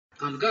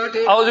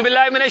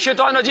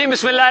औज़ुबिल्लाहिमिनश्शैतानिर्रजीम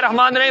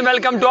बिस्मिल्लाहिर्रहमानिर्रहीम।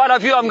 Welcome to all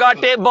of you. हम गा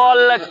टेप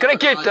बॉल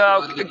क्रिकेट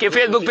के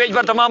फेसबुक पेज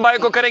पर तमाम भाई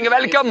को करेंगे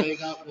वेलकम।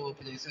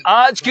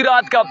 आज की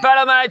रात का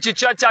पहला मैच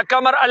चाचा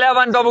कमर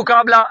 11 का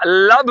मुकाबला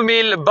लब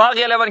मिल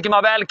बागी 11 के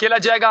माबैन खेला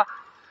जाएगा।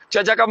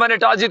 चाचा कमर ने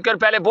टॉस जीतकर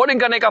पहले बॉलिंग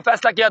करने का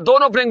फैसला किया।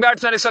 दोनों ओपनिंग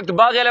बैट्समैन इस वक्त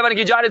बागी 11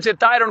 की जानिब से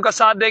ताहिर उनका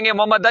साथ देंगे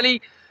मोहम्मद अली,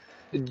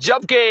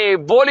 जबकि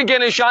बॉलिंग के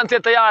निशान से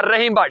तैयार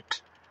रहीम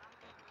Bhatt.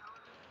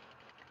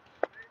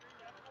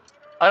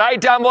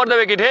 Right arm over the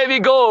wicket. Here we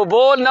go.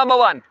 Ball number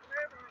 1.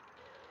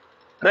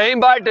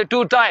 Rahim Bhatt to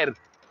Tahir.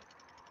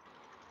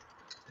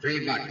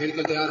 रहीम भट्ट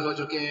बिल्कुल तैयार हो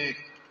चुके हैं।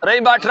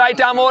 Rahim Bhatt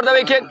right arm over the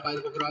wicket.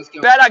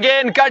 पहला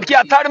गेंद कट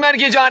किया थर्ड मैन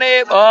की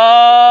जानिब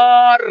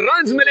और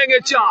रन्स मिलेंगे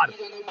 4।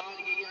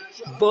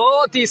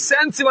 बहुत ही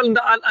सेंसिबल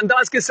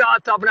अंदाज के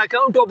साथ अपना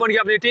अकाउंट ओपन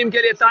किया अपनी टीम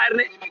के लिए ताहिर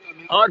ने,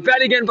 और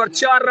पहली गेंद पर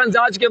 4 रन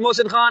आज के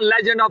Mohsin Khan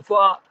legend of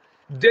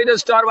desert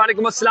star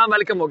वालेकुम अस्सलाम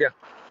वेलकम हो गया।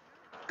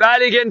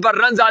 पहली गेंद पर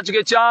रन आ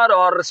चुके 4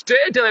 और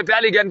स्ट्रेट अवे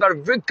पहली गेंद पर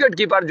विकेट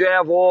कीपर जो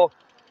है वो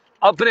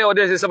अपने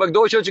ओहदे से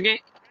सबकदोश हो चुके हैं।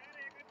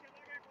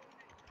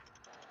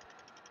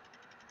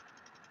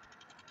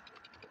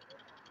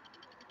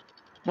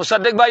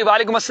 मुसद्दिक भाई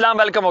वालेकुम अस्सलाम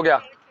वेलकम हो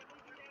गया।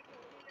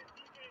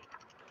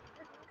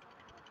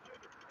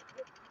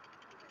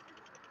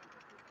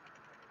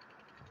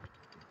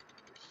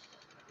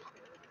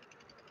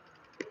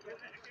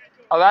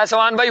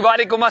 अवैसवान भाई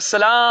वालेकुम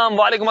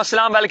अस्सलाम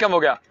वेलकम हो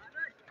गया।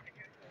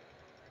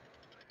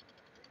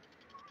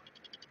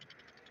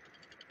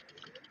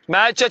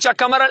 मैच चाचा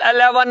कमर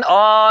 11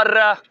 और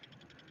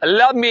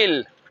लब मिल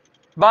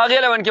बागी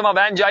 11 के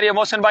माबैन जारी है।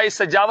 मोहसिन भाई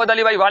सजावद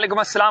अली भाई वालेकुम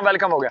अस्सलाम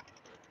वेलकम हो गया।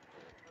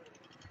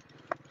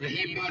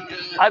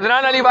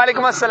 अदनान अली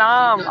वालेकुम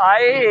अस्सलाम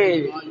आए।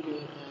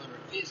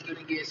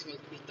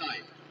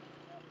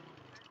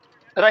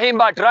 रहीम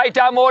Bhatt right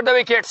arm over the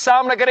wicket,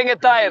 सामने करेंगे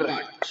ताहिर।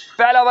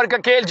 पहला ओवर का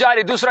खेल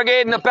जारी, दूसरा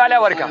गेंद पहला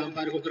ओवर का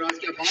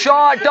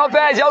शॉट टॉप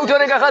एज आउट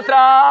होने का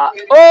खतरा।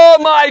 Oh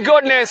my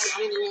goodness,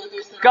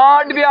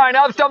 card behind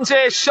off stump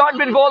से शॉर्ट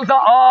मिड बॉल था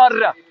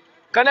और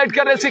कनेक्ट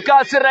करने से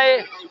कासिर रहे।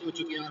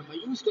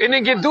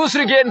 इनिंग की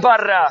दूसरी गेंद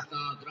पर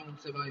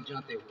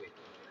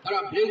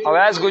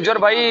अवैस गुजर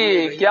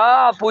भाई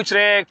क्या पूछ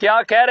रहे हैं,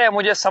 क्या कह रहे हैं,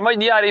 मुझे समझ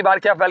नहीं आ रही। बार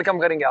क्या वेलकम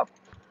करेंगे आप।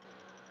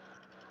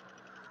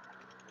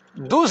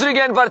 दूसरी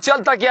गेंद पर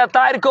चलता किया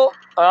ताहिर को।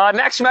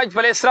 नेक्स्ट मैच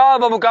पलेसरा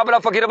मुकाबला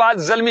फकीराबाद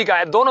जल्मी का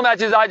है। दोनों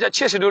मैचेस आज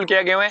अच्छे शेड्यूल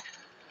किए गए हैं।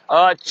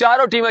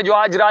 चारों टीमें जो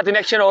आज रात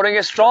इनेक्शन हो रही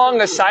है,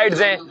 स्ट्रॉन्ग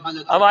साइड्स हैं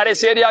हमारे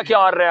इस एरिया के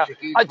और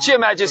अच्छे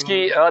मैचेस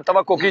की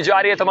तवक्को की जा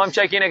रही है तमाम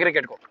शौकीन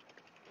क्रिकेट को।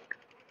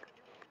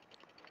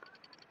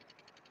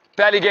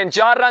 पहली गेंद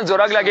 4 रन और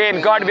अगला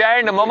गेंद गॉड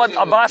बिहाइंड। मोहम्मद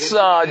अब्बास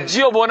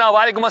जियो बोना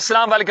वालेकुम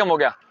अस्सलाम वेलकम हो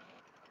गया।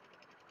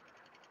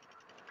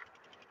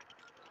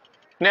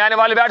 नए आने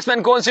वाले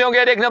बैट्समैन कौन से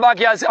होंगे देखना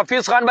बाकी।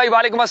 हफीज खान भाई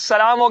वालेकुम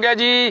अस्सलाम हो गया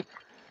जी।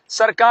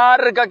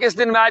 सरकार का किस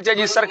दिन मैच है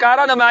जी?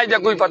 सरकारा ना मैच है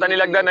कोई पता नहीं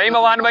लगता। नहीं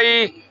मवान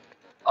भाई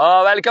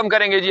वेलकम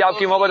करेंगे जी,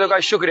 आपकी मोहब्बतों का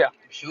शुक्रिया।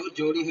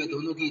 जोड़ी है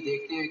दोनों की,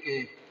 देखते हैं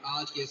कि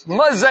आज के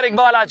मजहर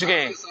इकबाल आ चुके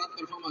हैं,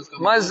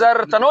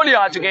 मजहर तनोली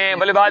आ चुके हैं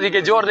बल्लेबाजी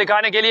के जोर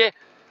दिखाने के लिए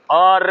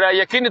और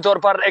यकीनी तौर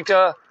पर एक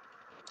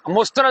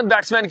मुस्तनद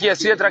बैट्समैन की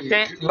हैसियत रखते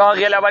हैं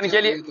बागी 11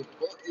 के लिए।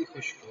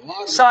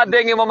 साथ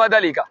देंगे मोहम्मद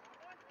अली का।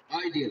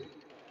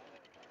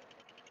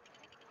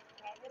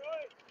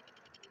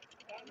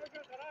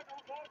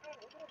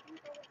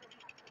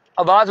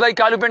 अब्बास भाई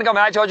कालू पिंड का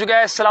मैच हो चुका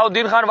है।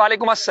 सलाउद्दीन खान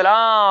वालेकुम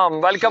अस्सलाम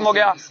वेलकम हो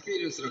गया।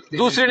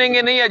 दूसरी इनिंग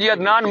नहीं है जी,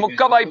 अदनान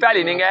मुक्का भाई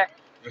पहली इनिंग है।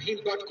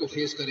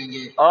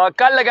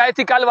 कल लगाई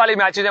थी, कल वाली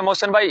मैचेज है।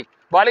 मोहसिन भाई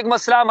वालेकुम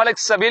अस्सलाम। मलिक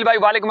सबील भाई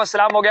वालेकुम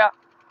अस्सलाम हो गया।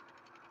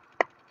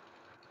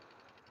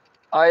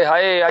 आए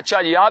हाय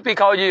अच्छा जी, आप ही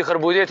खाओ जी,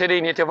 खरबूजे थे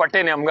नहीं थे,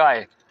 वट्टे ने हम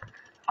गाए।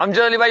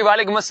 अमजद अली भाई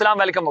वालेकुम अस्सलाम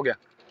वेलकम हो गया।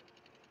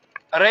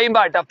 रहीम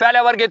भट्ट पहले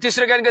ओवर के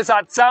तीसरे गेंद के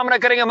साथ सामना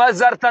करेंगे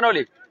मजहर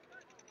तनोली।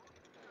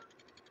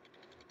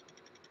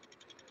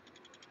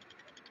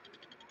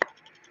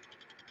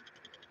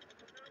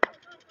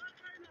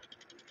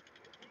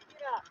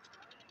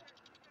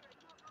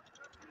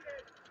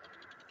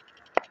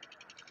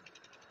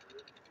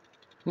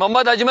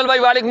 मोहम्मद अजमल भाई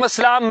वालेकुम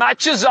अस्सलाम।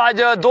 मैचेस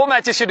आज 2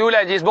 मैचेस शेड्यूल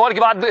है जी, इस बॉल के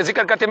बाद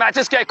जिक्र करते हैं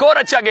मैचेस का। एक और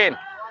अच्छा गेंद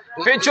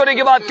पिच होने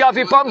के बाद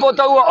काफी पंप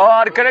होता हुआ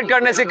और कनेक्ट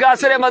करने से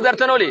कासिर है मजहर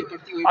तनोली।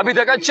 अभी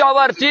तक अच्छा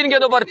ओवर 3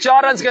 गेंदों पर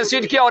 4 रन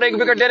कंसीड किया और 1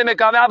 विकेट लेने में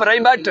कामयाब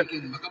रहीम भट्ट।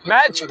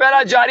 मैच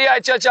पहला जारी है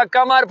चाचा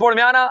कमर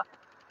पुरमियाना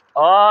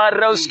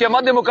और उसके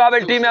मध्य मुकाबले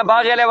टीम है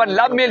बागी 11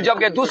 लब मिल,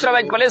 जबकि दूसरा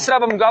मैच पलेसरा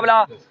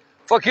मुकाबला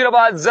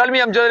फकीराबाद जल्मी।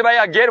 अमजद भाई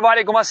अगेर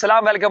वालेकुम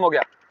अस्सलाम वेलकम हो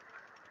गया।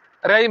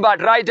 रहीम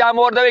Bhatt right arm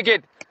over the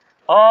wicket.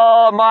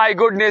 Oh my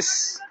goodness,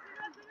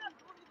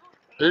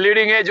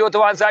 leading है जो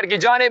तवान साइड की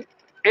जानिब।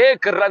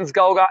 1 रन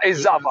का होगा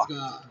इजाफा,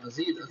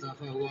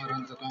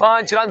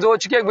 5 रन हो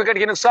चुके। 1 विकेट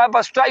के नुकसान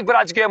पर स्ट्राइक पर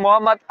आ चुके हैं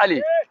मोहम्मद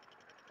अली।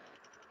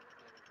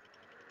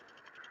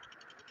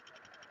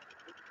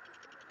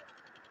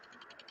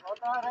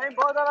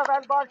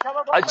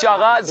 अच्छा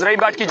आगाज रहीम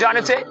भट्ट की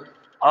जानिब से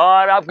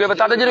और आपको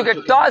बता दें कि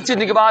टॉस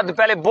जीतने के बाद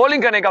पहले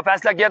बॉलिंग करने का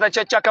फैसला किया था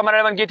चाचा कमर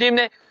 11 की टीम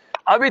ने।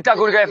 अभी तक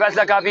उनका यह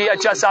फैसला काफी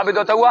अच्छा साबित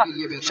होता हुआ।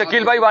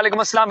 शकील भाई वालेकुम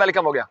अस्सलाम,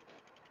 वेलकम हो गया।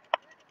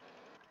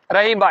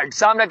 रहीम भट्ट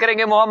सामने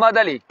करेंगे मोहम्मद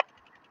अली।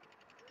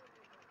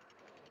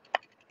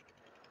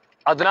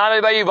 अदनान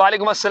भाई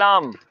वालेकुम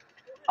अस्सलाम।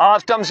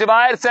 ऑफ स्टंप से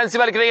बाहर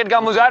सेंसिबल क्रिकेट का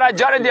मुजाहरा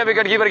जारी दिया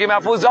विकेट कीपर की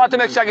महफूजात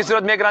में एक्स्ट्रा की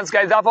सूरत में एक रन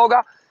का इजाफा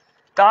होगा।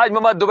 ताज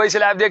मोहम्मद दुबई से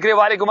लाइव देख रहे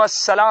वालेकुम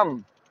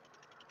अस्सलाम।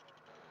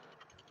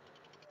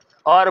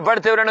 और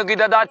बढ़ते हुए रनों की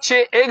तादाद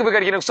 6, 1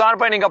 विकेट के नुकसान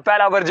पर इनिंग का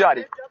पहला ओवर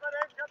जारी।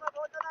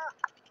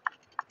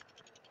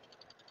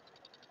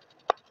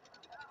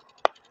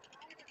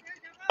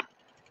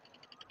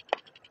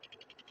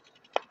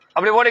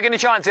 अपने बॉलिंग के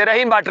निशान से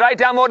रहीम Bhatt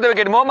right hand over the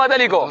wicket. Mohammad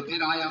Ali को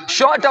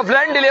shot of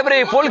land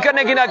delivery full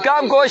करने की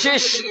नाकाम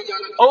कोशिश।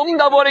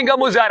 उम्दा बॉलिंग का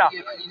मुजाहरा,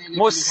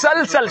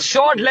 मुसलसल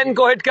शॉट लेंथ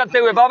को हिट करते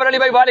हुए। बाबर अली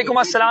भाई वालेकुम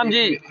अस्सलाम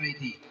जी।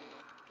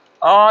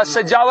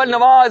 सजावल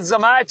नवाज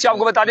मैच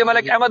आपको बता दें।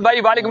 मलिक अहमद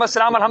भाई वालेकुम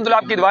अस्सलाम, अल्हम्दुलिल्लाह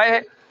आपकी दुआएं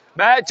हैं।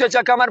 मैच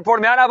अच्छा कमर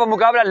पोड़मियाना पर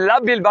मुकाबला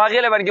लब बिल बागी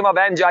 11 की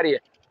माबैन जारी है।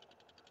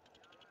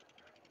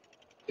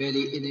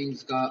 पहली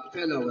इनिंग्स का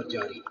पहला ओवर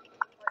जारी।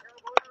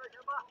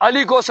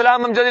 अली को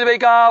सलाम अमजद भाई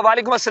का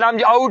वालेकुम अस्सलाम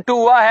जी। आउट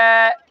हुआ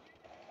है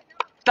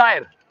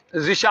तायर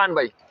जिशान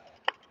भाई।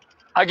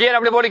 अगेन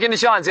अपने बॉलिंग के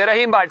निशान से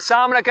रहीम भट्ट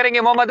सामना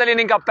करेंगे मोहम्मद अली।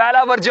 इनिंग का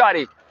पहला ओवर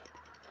जारी।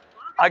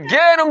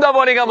 अगेन उम्दा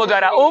बॉलिंग का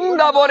मुजाहरा,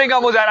 उम्दा बॉलिंग का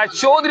मुजाहरा।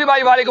 चौधरी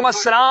भाई वालेकुम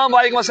अस्सलाम,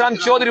 वालेकुम अस्सलाम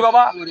चौधरी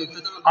बाबा।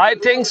 आई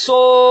थिंक सो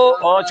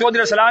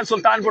चौधरी सलाम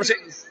सुल्तानपुर से।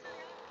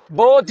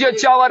 बहुत ही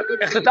अच्छा ओवर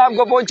इख्तिताम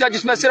को पहुंचा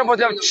जिसमें सिर्फ और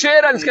सिर्फ 6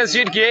 रन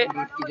कंसीड किए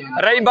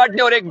रहीम भट्ट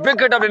ने और 1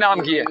 विकेट अपने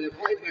नाम किए।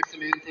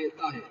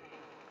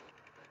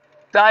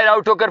 ताहिर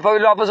आउट होकर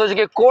फवील वापस हो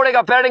चुके। कोड़े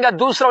का पैडिंग का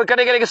दूसरा ओवर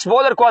करने के लिए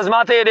बॉलर को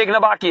आजमाते ये देखना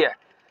बाकी है।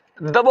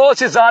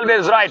 दबोच is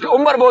always right.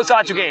 Umar Bose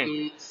आ चुके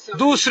हैं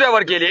दूसरे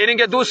ओवर के लिए, इनिंग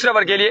के दूसरे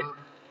ओवर के लिए।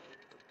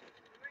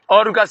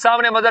 और उनका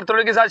सामने मदर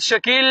तोड़े के साथ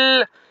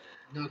शकील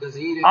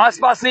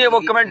आसपास नहीं है, वो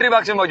कमेंट्री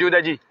बॉक्स में मौजूद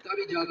है जी।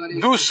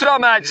 दूसरा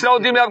मैच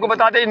सलाउद्दीन में आपको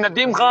बताते हैं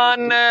नदीम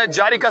खान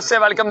जारी कस से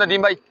वेलकम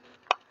नदीम भाई।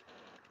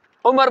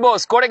 उमर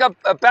बोस कोड़े का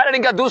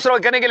पैडिंग का दूसरा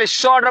ओवर करने के लिए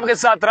शॉर्ट ड्रॉप के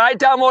साथ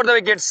right arm over the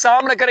wicket.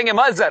 सामने करेंगे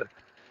मजर।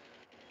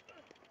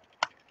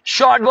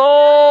 शॉर्ट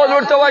बॉल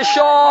उड़ता हुआ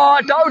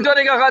शॉट, आउट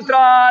होने का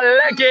खतरा,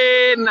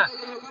 लेकिन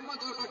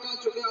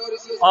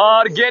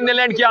और गेंद ने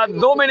लैंड किया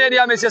 2 मिनट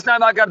एरिया में से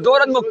स्नैप आकर 2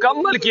 रन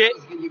मुकम्मल किए।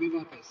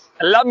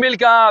 लब मिल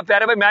का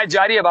प्यारे भाई मैच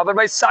जारी है। बाबर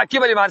भाई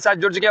साकिब अली हमारे साथ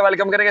जुड़ चुके हैं,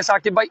 वेलकम करेंगे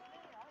साकिब भाई।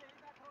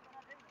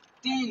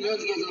 3 रन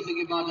के इजाफे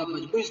के बाद अब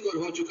मजबूरी स्कोर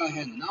हो चुका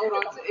है 9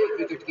 रन 1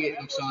 विकेट के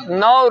नुकसान।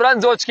 9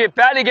 रन हो चुके।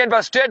 पहली गेंद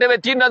पर स्ट्रेट अवे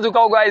 3 रन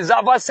रुका होगा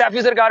इजाफा।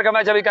 सैफी सरकार का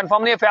मैच अभी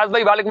कंफर्म नहीं है। फयाज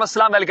भाई वालेकुम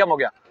अस्सलाम, वेलकम हो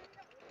गया।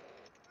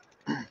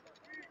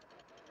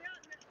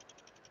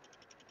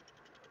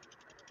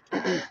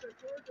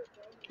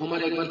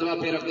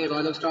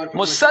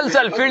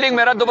 मुसलसल फील्डिंग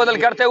में रद्द बदल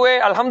करते हुए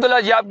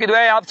अल्हम्दुलिल्लाह जी आपकी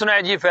दुआएं। आप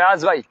सुनाए जी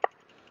फयाज भाई।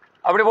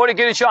 अपनी बॉडी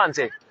के निशान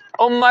से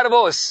Umar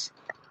Bose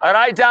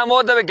right hand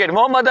over the wicket.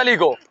 Mohammad Ali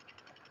को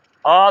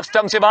ऑफ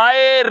स्टंप से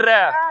बाहर।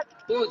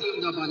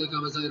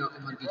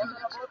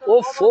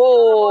 ओफो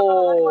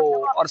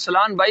और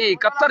सलान भाई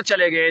कतर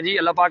चले गए जी।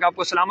 अल्लाह पाक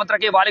आपको सलामत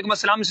रखे। वालेकुम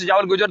अस्सलाम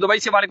सजावल गुजर दुबई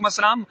से वालेकुम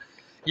अस्सलाम।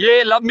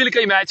 ये लब मिल का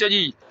ही मैच है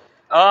जी।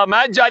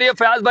 मैच जारी है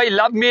फयाज भाई।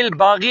 लब मिल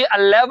बागी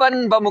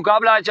 11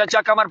 बमुकाबला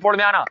चाचा कमर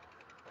पोड़मियाना।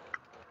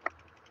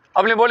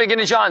 अपने बॉलिंग के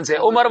निशान से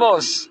Umar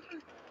Bose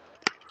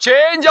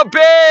change of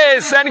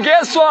pace and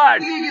guess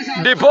what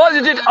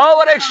deposited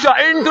over extra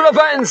into the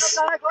fence.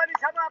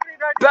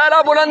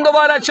 पहला बुलंद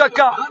वाला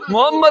छक्का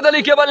मोहम्मद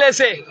अली के बल्ले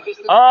से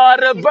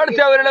और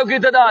बढ़ते हुए रनों की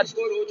तादाद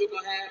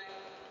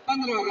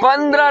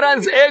 15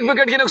 रन 1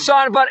 विकेट के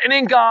नुकसान पर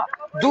इनिंग का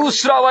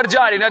दूसरा ओवर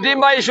जारी।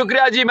 नदीम भाई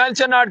शुक्रिया जी,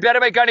 मेंशन नॉट प्यारे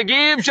भाई Kandi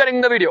keep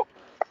sharing the video.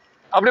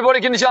 अपनी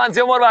बॉलिंग के निशान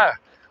से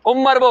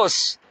उमर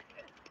बोस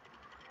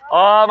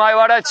माय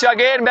व्हाट अच्छा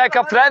गेंद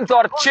बैकअप लेंथ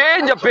और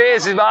चेंज ऑफ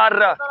पेस इस बार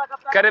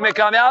करे में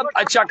कामयाब।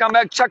 अच्छा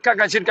कमबैक छक्का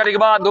कंसीड करने के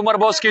बाद उमर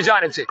बोस की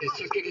जानिब से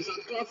छक्के के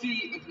साथ काफी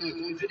अपना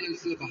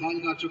कॉन्फिडेंस बहाल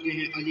कर चुके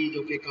हैं अली,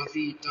 जो कि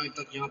काफी टाइम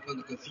तक यहां पर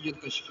कंफ्यूजन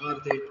का शिकार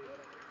थे।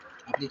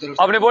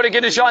 अपने बॉलिंग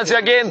के निशान से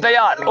अगेन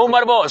तैयार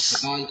उमर बोस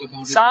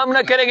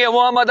सामना करेंगे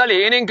मोहम्मद अली।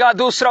 इनिंग का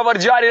दूसरा ओवर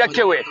जारी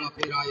रखे हुए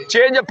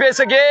चेंज ऑफ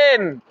पेस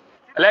अगेन,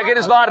 लेकिन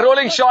इस बार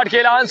रोलिंग शॉट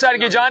के आंसर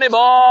की जानिब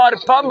और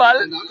फंबल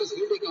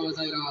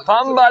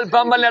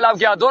ने अलाव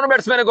किया दोनों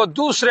बैट्समैनों को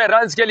दूसरे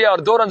रन के लिए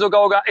और 2 रन का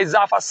होगा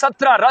इजाफा।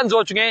 17 रन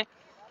हो चुके हैं।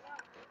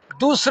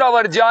 दूसरा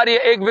ओवर जारी है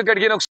 1 विकेट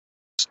के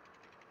नुकसान।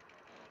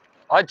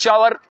 अच्छा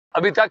ओवर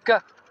अभी तक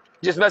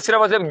जिसमें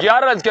सिर्फ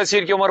 11 रन के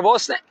सीर की उमर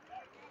बोस ने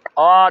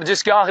और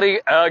जिसके आखिरी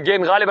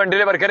गेंद गालिबन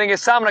डिलीवर करेंगे।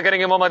 सामना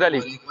करेंगे Mohammad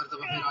Ali.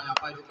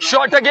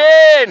 Shot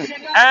again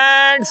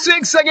and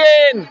 6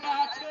 again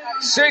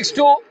 6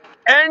 to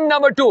end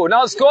number 2. Now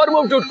score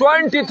move to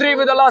 23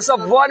 with a loss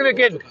of 1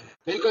 wicket.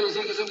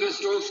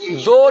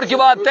 2 over के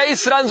बाद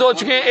 23 रन हो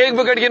चुके हैं 1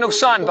 विकेट के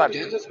नुकसान पर।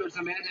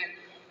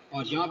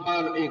 और यहाँ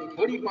पर एक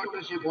बड़ी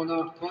पार्टनरशिप होना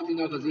बहुत ही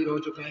नागजीर हो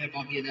चुका है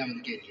बाकी 11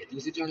 के लिए।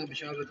 दूसरी जानब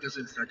बिशारत का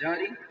सिलसिला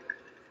जारी।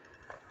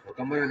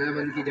 मुकम्मल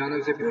 11 की जानब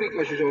से पूरी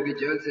कोशिश होगी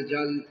जल्द से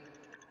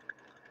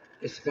जल्द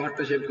इस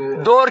पार्टनरशिप को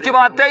 2 ओवर के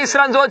बाद 23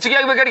 रन हो चुके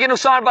हैं विकेट के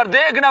नुकसान पर।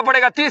 देखना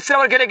पड़ेगा तीसरे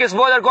ओवर के लिए किस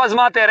बॉलर को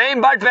आजमाते हैं।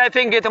 रहीम बट आई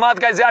थिंक इत्मीनान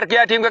का इजहार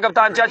किया टीम का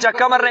कप्तान चाचा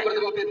कमर ने।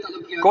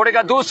 कोड़े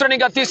का दूसरा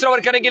इनिंग का तीसरा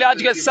ओवर करने के लिए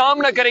आज के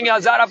सामना करेंगे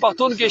हजारा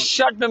पख्तून की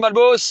शर्ट में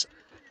मलबूस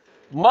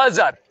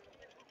मजहर।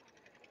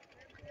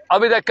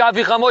 अभी तक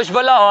काफी खामोश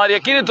बल्ला और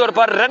यकीनी तौर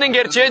पर रनिंग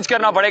गेयर चेंज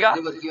करना पड़ेगा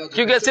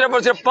क्योंकि सिर्फ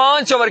और सिर्फ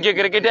 5 ओवर की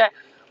क्रिकेट है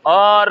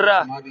और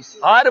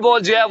हर बॉल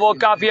जो है वो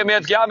काफी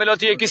अहमियत की हामिल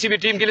होती है किसी भी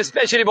टीम के लिए,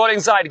 स्पेशली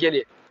बॉलिंग साइड के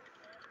लिए।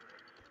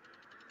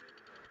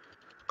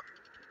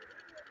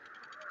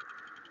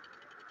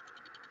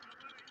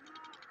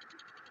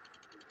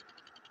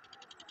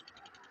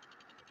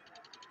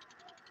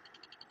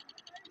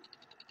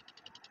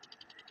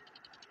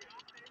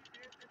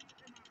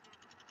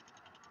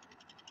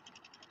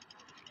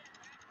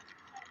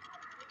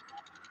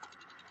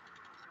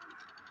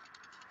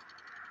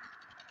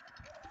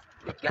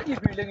 क्या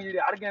फील्डिंग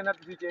हर गेंद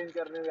चेंज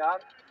करने यार।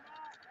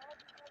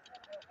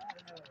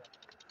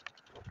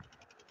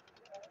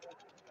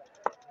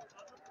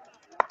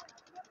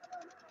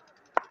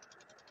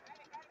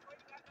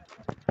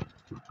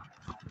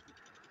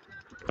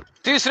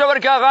 तीसरे ओवर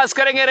का आगाज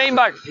करेंगे रहीम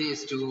but.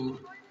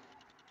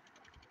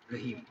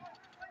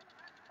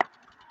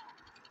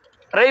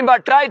 Rahim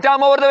but right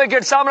arm over the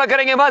wicket, सामना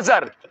करेंगे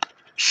मजहर।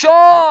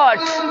 Shot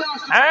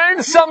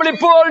handsomely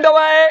pulled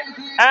away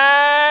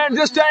and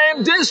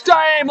this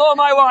time oh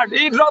my god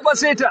he dropped a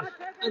sitter।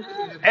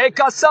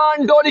 एक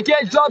आसान डोली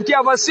कैच ड्रॉप किया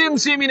वसीम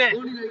सीमी ने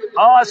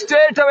और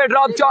स्ट्रेट अवे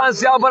ड्रॉप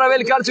चांस यहां पर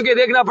अवेल कर चुके।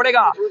 देखना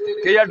पड़ेगा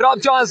कि यह ड्रॉप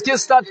चांस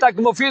किस हद तक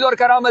मुफीद और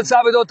करामत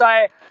साबित होता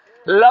है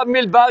लब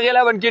मिल बाग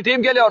 11 की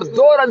टीम के लिए। और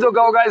 2 रनों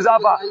का होगा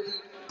इजाफा,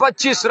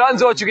 25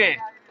 रन हो चुके हैं।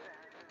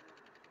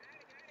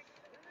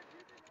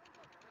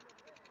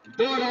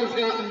 2 रन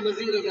का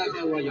मजीद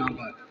इजाफा हुआ यहाँ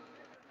पर।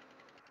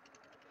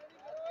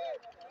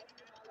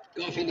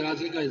 काफी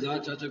नाराजगी का इजहार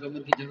चाचा कमर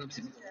की जानब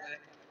से है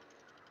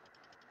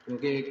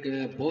क्योंकि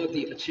एक बहुत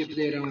ही अच्छे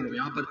प्लेयर है और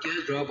यहाँ पर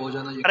कैच ड्रॉप हो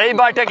जाना। रही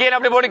बात अगेन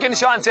अपने बॉडी के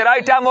निशान से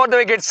right arm over the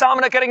wicket,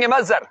 सामना करेंगे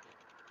मजहर।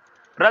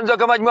 रनों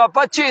का मजमुआ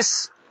 25।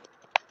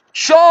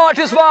 शॉट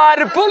इस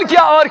बार पुल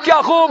किया और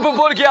क्या खूब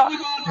पुल किया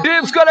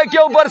डीप स्क्वायर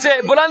के ऊपर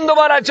से बुलंद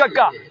दोबारा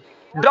छक्का।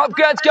 ड्रॉप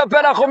कैच का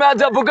पहला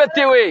खुमियाजा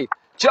भुगतती हुई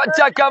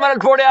चाचा कमर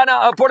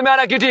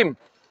पुड़मियाना की टीम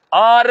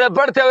और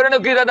बढ़ते हुए रनों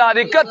की तादाद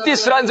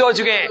 31 रन हो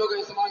चुके हैं।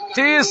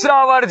 तीसरा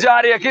ओवर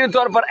जारी। यकीनी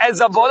तौर पर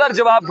एज अ बॉलर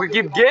जब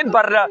आपकी गेंद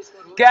पर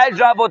कैच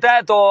ड्रॉप होता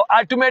है तो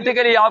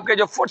ऑटोमेटिकली आपके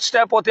जो फुट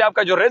स्टेप होते हैं,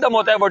 आपका जो रिदम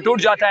होता है वो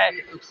टूट जाता है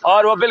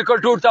और वो बिल्कुल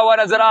टूटता हुआ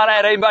नजर आ रहा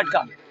है रहीम बट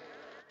का।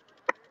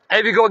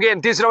 एवी को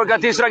गेंद, तीसरे ओवर का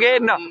तीसरा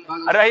गेंद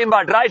रहीम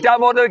but right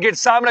arm over the wicket,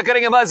 सामना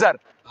करेंगे मजहर।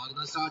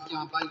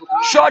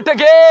 Shot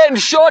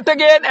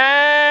again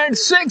and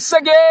 6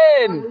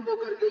 again,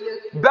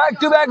 back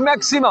to back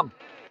maximum.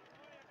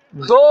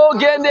 2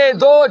 गेंदे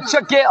 2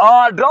 छक्के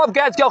और ड्रॉप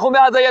कैच का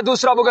खुमियाजा यह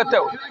दूसरा भुगतते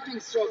हो।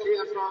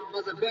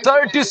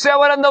 37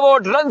 ऑन द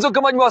बोर्ड, रन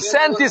का मजमूआ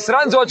 37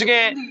 रन हो चुके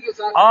हैं।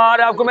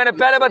 और आपको मैंने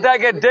पहले बताया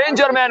कि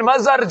डेंजर मैन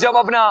मजहर जब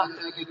अपना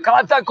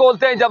खाता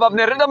खोलते हैं, जब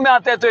अपने रिदम में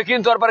आते हैं तो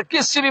यकीन तौर पर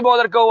किसी भी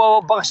बॉलर को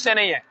वो बख्शते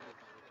नहीं है।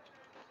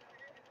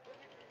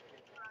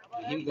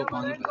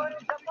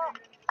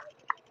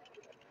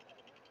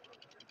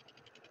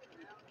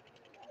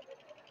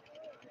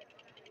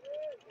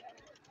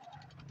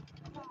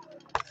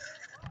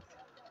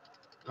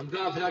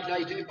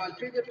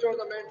 क्रिकेट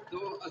टूर्नामेंट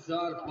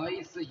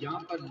 2022 यहाँ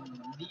पर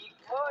लीग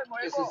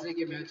के सिलसिले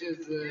के मैचेस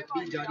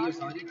भी जारी और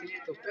सारी थे।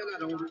 तो पहला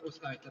राउंड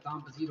उसका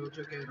इख्तिताम पजीर हो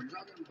चुके हैं।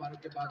 रमजान मुबारक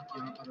के बाद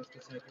यहाँ पर उसके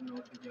सेकंड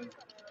राउंड भी जल्द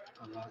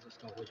आगाज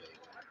उसका हो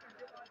जाएगा।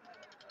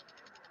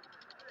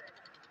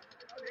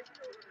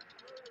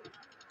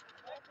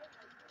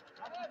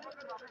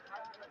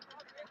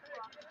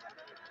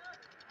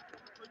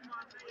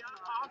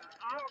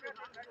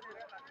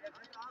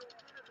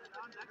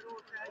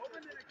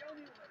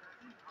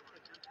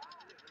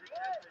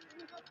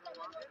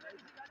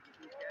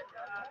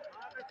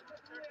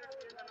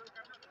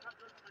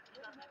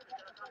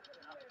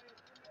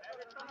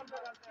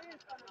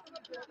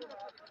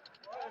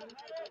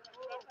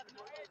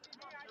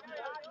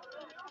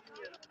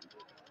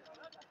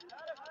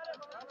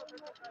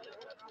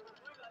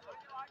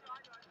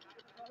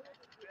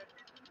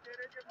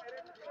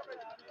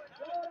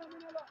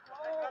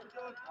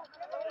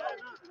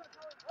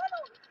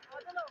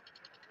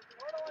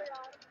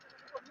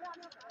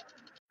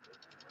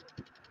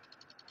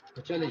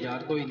 तो चले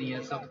यार, कोई नहीं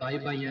है, सब भाई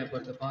भाई हैं,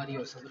 बर्दबारी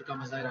और सब्र का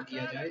मुजाहरा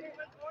किया जाए।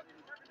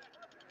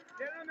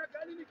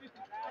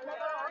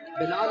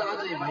 बिलाल आ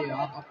जाए भाई,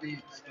 आप अपने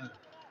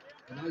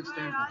बिलाल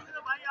स्टैंड पर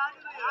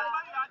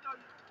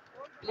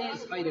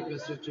please. I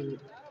request to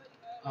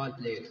all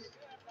players.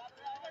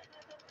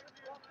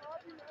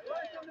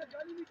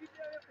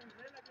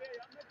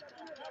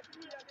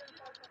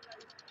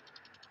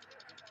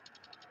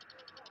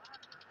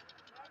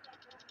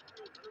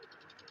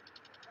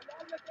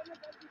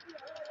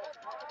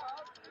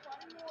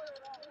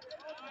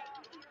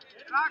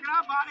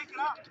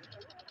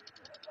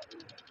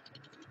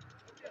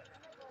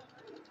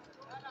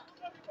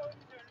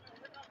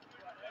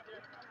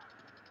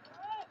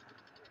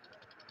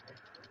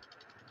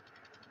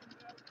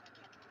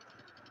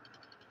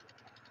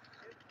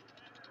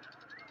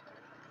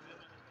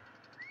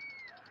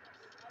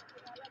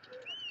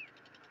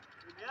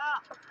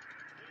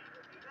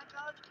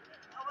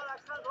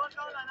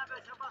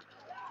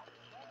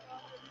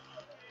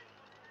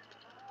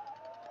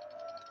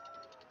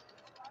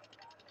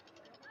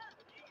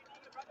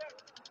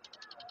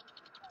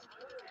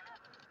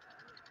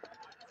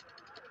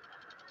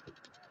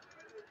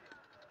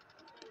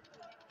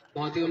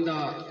 बहुत ही उम्दा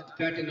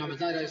बैटिंग का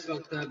मुजाहरा इस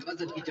वक्त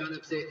मजहर की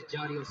जानिब से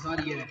जारी और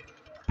सारी है।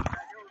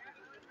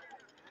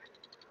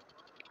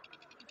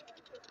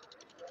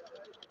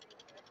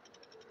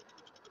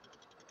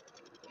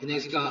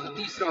 इनिंग्स का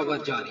तीसरा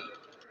ओवर जारी।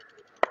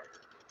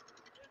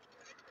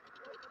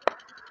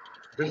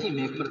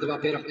 रहीम एक मरतबा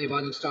फिर अपने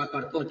बॉलिंग स्टार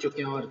पर पहुंच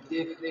चुके हैं और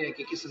देखते हैं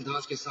कि किस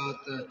अंदाज के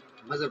साथ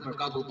मजहर पर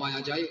काबू पाया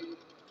जाए।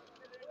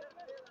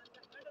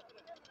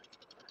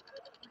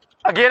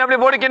 अगेन अपने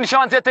बॉलिंग के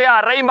निशान से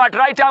तैयार। रहीम but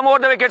right arm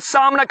over the wicket,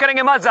 सामना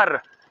करेंगे मजहर।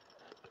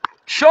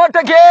 शॉट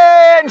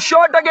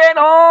अगेन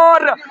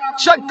और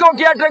छक्कों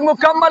की हैट्रिक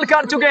मुकम्मल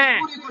कर चुके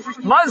हैं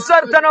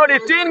मजहर तनोली।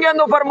 3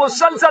 गेंदों पर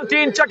मुसलसल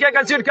 3 छक्के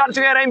कंसीड कर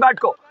चुके हैं रहीम बट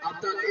को,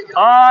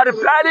 और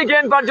पहली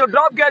गेंद पर जो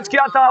ड्रॉप कैच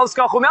किया था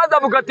उसका खुमियाजा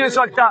भुगतती इस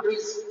वक्त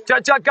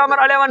चचा कमर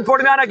 11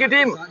 पुड़मियाना की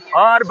टीम,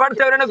 और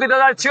बढ़ते हुए रनों की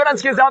तादाद 6 रन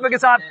के इजाफे के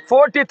साथ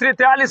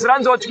 43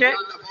 रन हो चुके हैं।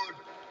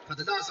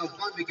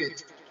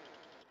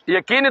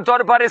 यकीनी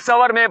तौर पर इस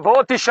ओवर में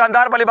बहुत ही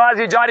शानदार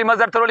बल्लेबाजी जारी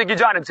मजहर तनोली की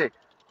जानिब से।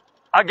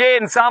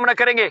 अगेन सामना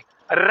करेंगे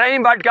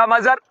रहीम बट का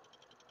मजहर।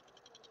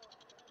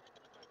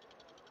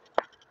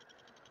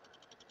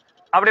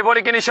 अपने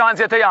बॉलिंग के निशान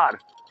से तैयार।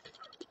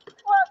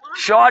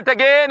 शॉट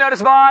अगेन और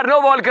इस बार नो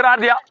बॉल करार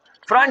दिया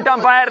फ्रंट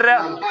अंपायर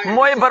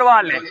मोइब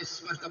बरवाल ने।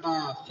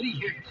 फ्री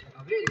हिट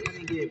अवेल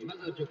करेंगे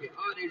मजहर जो कि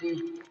ऑलरेडी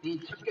 3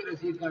 छक्के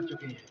रिसीव कर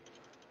चुके हैं।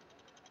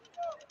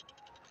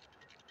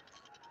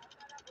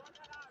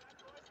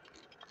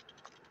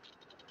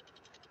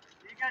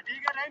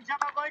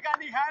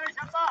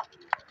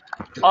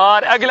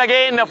 और अगला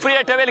गेंद फ्री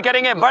हिट अवेल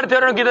करेंगे। बढ़ते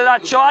रनों की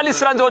तादाद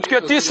 44 रन हो चुके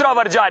हैं। तीसरा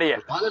ओवर जारी है।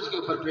 बॉलर्स के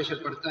ऊपर प्रेशर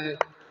पड़ता है।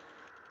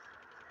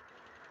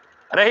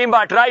 रहीम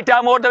but right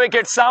arm over the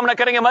wicket, सामना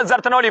करेंगे मजहर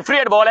तनोली। फ्री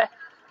हिट बॉल है।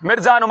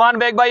 मिर्जा नुमान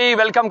बेग भाई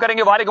वेलकम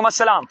करेंगे, वालेकुम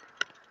अस्सलाम।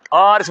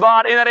 और इस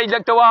बार इनर एज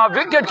लगता हुआ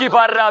विकेट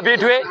कीपर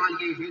बीट हुए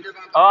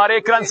और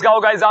 1 रन का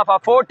होगा इजाफा।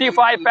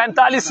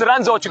 45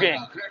 रन हो चुके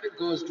हैं।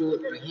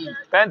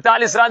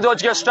 45 रन हो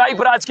चुके हैं। स्ट्राइक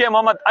पर आज के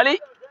मोहम्मद अली,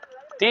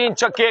 3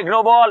 छक्के 1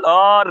 नो बॉल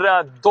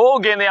और 2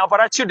 गेंदें यहां पर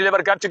अच्छी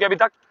डिलीवर कर चुके अभी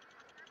तक,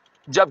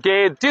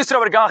 जबकि तीसरे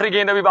ओवर का आखिरी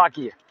गेंद अभी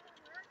बाकी है।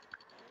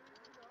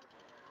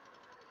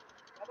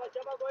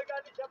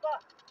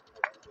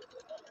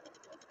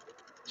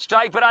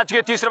 स्ट्राइक पर आज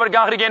के तीसरे ओवर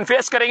का आखिरी गेंद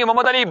फेस करेंगे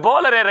मोहम्मद अली।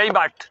 बॉलर है रहीम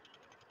बट।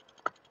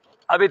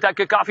 अभी तक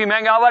के काफी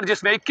महंगा ओवर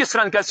जिसमें 21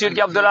 रन का सीट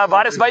किया अब्दुल्ला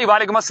वारिस भाई,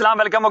 वालेकुम अस्सलाम,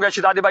 वेलकम हो गया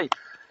शिदादी भाई।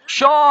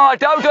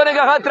 शॉट आउट होने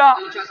का खतरा,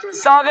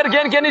 सागर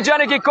गेंद के नीचे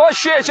जाने की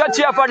कोशिश,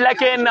 अच्छी एफर्ट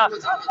लेकिन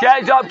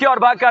कैच ड्रॉप किया और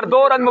भागकर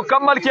 2 रन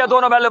मुकम्मल किया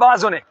दोनों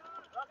बल्लेबाजों ने।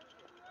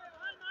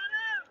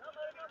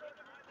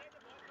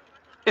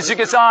 इसी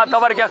के साथ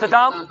ओवर के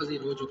अख्तिताम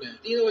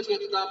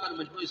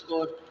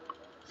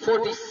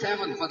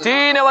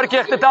 3 ओवर के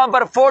अख्तिताम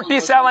पर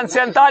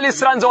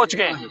 47 रन हो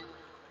चुके हैं।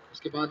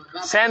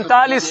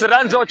 47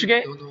 रन हो चुके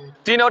हैं।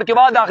 3 ओवर के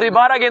बाद आखिरी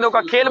 12 गेंदों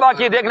का खेल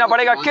बाकी, देखना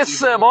पड़ेगा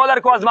किस बॉलर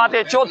को आजमाते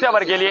हैं चौथे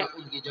ओवर के लिए।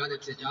 उनकी जानिब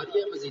से जारी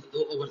है। मजीद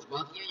 2 ओवर्स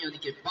बाकी हैं, यानी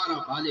कि 12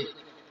 बाले।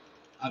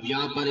 अब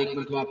यहाँ पर एक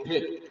मरतबा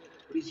फिर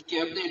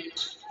कैबिनेट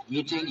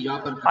मीटिंग यहाँ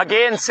पर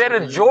अगेन सिर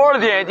जोड़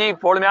दिए जी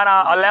पुड़मियाना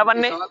 11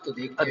 ने।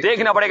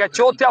 देखना पड़ेगा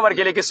चौथे ओवर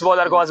के लिए किस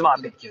बॉलर को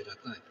आजमाते किया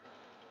जाता है।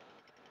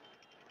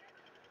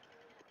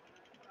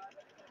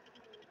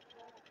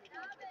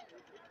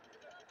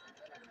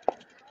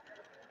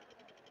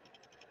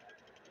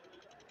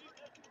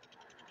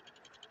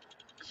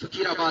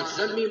 फकीराबाद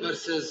ज़ल्मी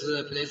वर्सेस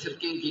प्लेसर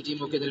किंग की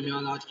टीमों के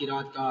दरमियान आज की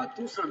रात का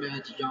दूसरा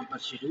मैच यहाँ पर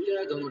शेड्यूल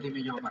है। दोनों टीमें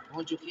यहाँ पर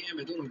पहुंच चुकी हैं।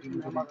 मैं दोनों टीमों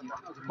को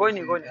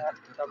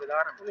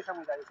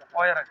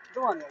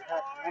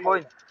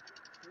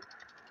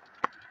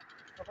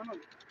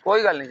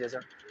कोई गल नहीं जैसा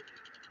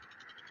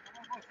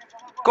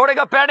कोड़े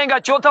का पैडिंग का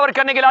चौथा ओवर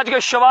करने के लिए आज के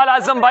शवाल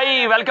आजम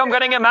भाई वेलकम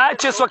करेंगे।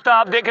 मैच इस वक्त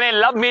आप देख रहे हैं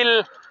लब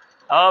मिल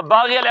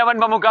बागी 11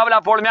 का मुकाबला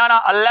पुड़मियाना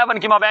 11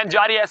 की माबैन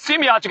जारी है।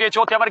 सीमी आ चुके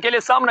चौथे ओवर के लिए,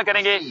 सामना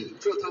करेंगे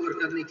चौथा ओवर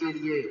करने के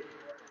लिए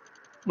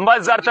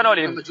मजहर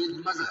तनोली।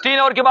 3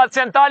 ओवर के बाद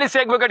 47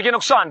 1 विकेट के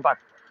नुकसान पर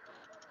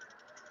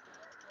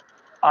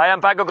आई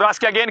एम्पायर को क्रॉस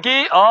किया गेंद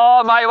की।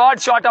 My God,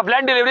 shot of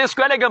land delivery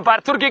square leg empire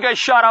तुर्की का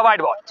इशारा,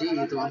 वाइड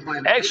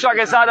बॉल। एक्स्ट्रा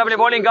के साथ अपनी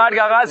बॉलिंग गार्ड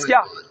का आगाज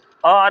किया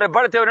और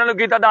बढ़ते हुए रनों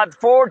की तादाद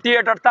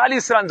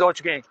 48 रन हो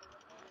चुके हैं।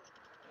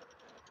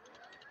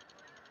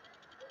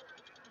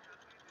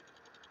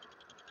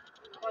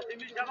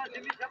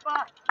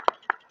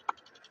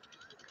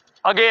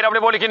 अगेन अपने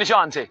बॉलिंग के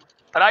निशान से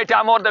right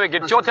arm over the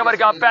wicket, चौथे ओवर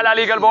का पहला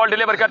लीगल बॉल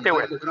डिलीवर करते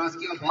हुए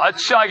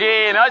अच्छा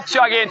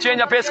गेंद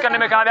चेंज फेस करने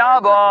में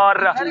कामयाब और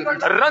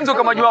रनों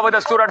का मजमूआ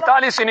बदस्तूर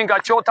 48। इनिंग का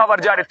चौथा ओवर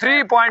जारी।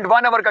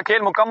 3.1 ओवर का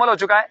खेल मुकम्मल हो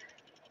चुका है।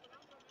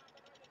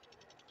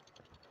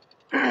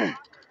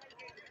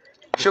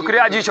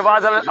 शुक्रिया जी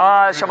शवाल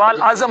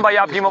आजम भाई,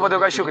 आपकी मोहब्बतों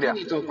का शुक्रिया।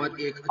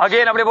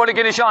 अगेन अपने बॉलिंग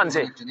के निशान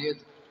से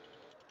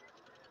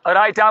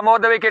right arm over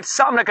the wicket,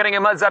 सामना करेंगे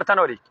मजहर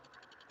तनोली।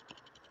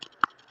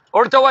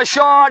 उड़ता हुआ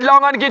शॉट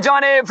लॉन्ग ऑन की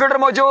जाने, फील्डर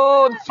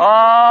मौजूद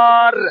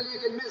और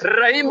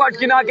रहीम भट्ट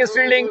की नाकिस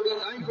फील्डिंग,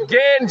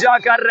 गेंद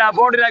जाकर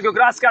बाउंड्री लाइन को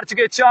क्रॉस कर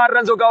चुके। 4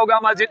 रन का होगा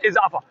मजीद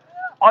इजाफा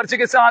और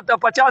इसके साथ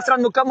 50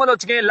 रन मुकम्मल हो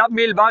चुके हैं लब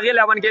मिल बागी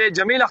 11 के लिए।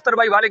 जमील अख्तर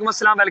भाई वालेकुम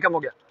अस्सलाम, वेलकम हो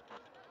गया।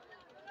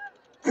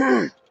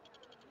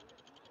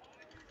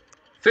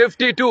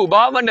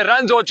 52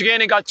 रन हो चुके हैं,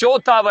 इनका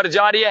चौथा ओवर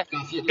जारी है।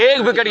 एक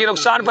विकेट के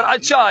नुकसान पर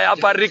अच्छा यहाँ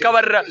पर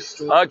रिकवर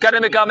करने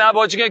में कामयाब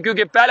हो चुके हैं,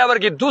 क्योंकि पहले ओवर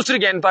की दूसरी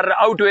गेंद पर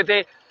आउट हुए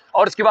थे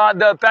और उसके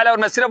बाद पहले ओवर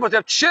में सिर्फ और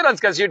सिर्फ 6 रन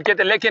कंसीड किए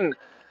थे, लेकिन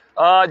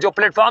जो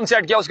प्लेटफॉर्म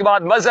सेट किया उसके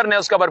बाद मजहर ने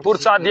उसका भरपूर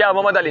साथ दिया।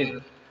 मोहम्मद अली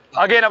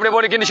अगेन अपने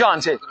बॉलिंग के निशान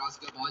से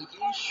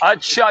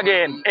अच्छा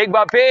गेंद, एक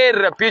बार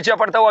फिर पीछे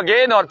पड़ता हुआ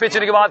गेंद और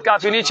पिचने के बाद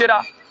काफी नीचे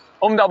रहा।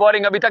 उम्दा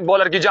बॉलिंग अभी तक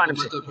बॉलर की जानिब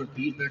से।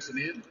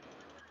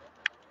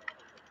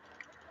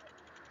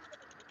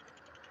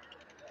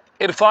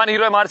 इरफान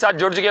हीरो हमारे साथ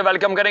जुड़ चुके,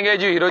 वेलकम करेंगे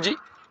जी हीरो जी।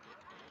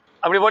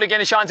 अपनी बॉलिंग के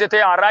निशान से थे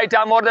राइट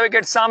आर्म और द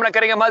विकेट, सामना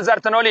करेंगे मजहर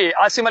तनोली।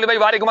 आसिम अली भाई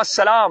वालेकुम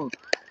अस्सलाम।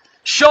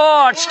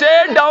 Shot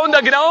state down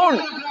the ground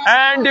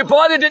and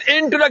deposited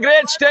into the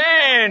great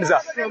stands.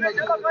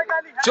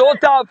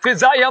 चौथा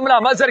फिजाई हमला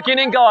मजहर की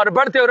इनिंग का और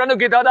बढ़ते हुए रनों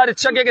की तादाद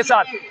छक्के के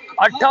साथ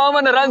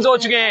 58 रन हो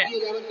चुके हैं।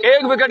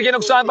 एक विकेट के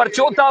नुकसान पर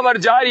चौथा ओवर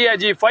जारी है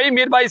जी। फहीम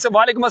मीर भाई से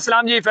वालेकुम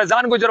अस्सलाम जी।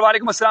 फैजान गुजर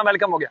वालेकुम अस्सलाम,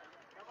 वेलकम हो गया।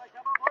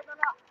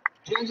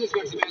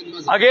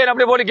 अगेन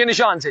अपने बॉलिंग के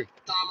निशान से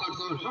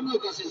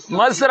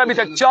मजहर अभी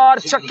तक 4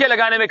 छक्के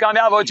लगाने में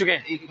कामयाब हो चुके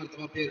हैं।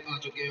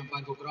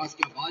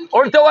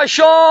 उड़ता हुआ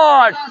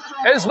शॉट,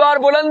 इस बार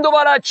बुलंद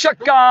वाला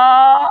छक्का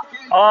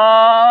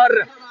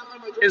और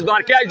इस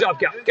बार कैच ड्रॉप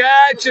किया,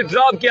 कैच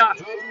ड्रॉप किया।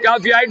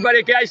 काफी हाइट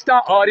पर कैच था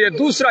और ये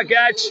दूसरा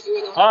कैच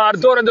और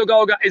 2 रनों का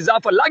होगा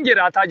इजाफा। लग ही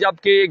रहा था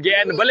जबकि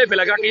गेंद बल्ले पे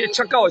लगा कि ये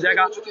छक्का हो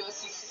जाएगा।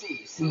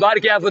 बार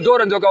क्या 2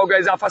 रनों का होगा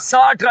इजाफा।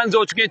 60 रन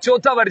हो चुके हैं,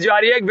 चौथा ओवर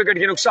जारी है एक विकेट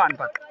के नुकसान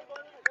पर।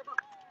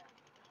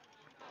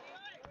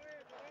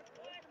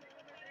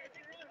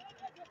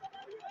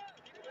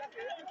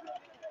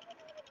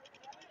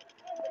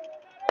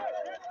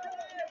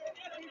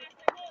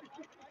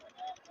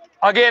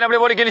 अगेन अपने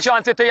बॉलिंग के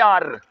निशान से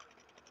तैयार,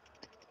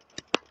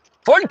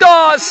 फुल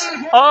टॉस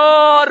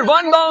और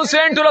 1 बाउंस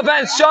इनटू द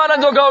फेंस। 4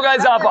 रनों का होगा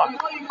इजाफा।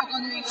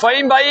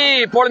 फहीम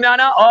भाई पोड़ में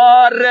आना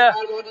और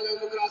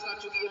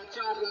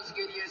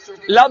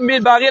लब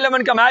मीर बागी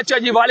 11 का मैच है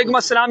जी। वालेकुम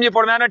अस्सलाम। ये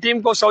पोड़मैना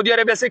टीम को सऊदी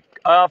अरेबिया से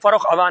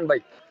फरुख अवान भाई।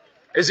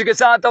 इसी के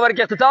साथ ओवर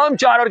के अख्ताम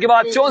 4 ओवर के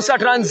बाद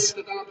 64 रन,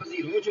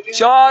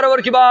 4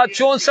 ओवर के बाद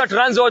 64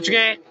 रन हो चुके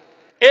हैं।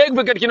 एक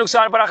विकेट के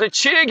नुकसान पर आखिरी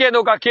 6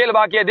 गेंदों का खेल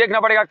बाकी है। देखना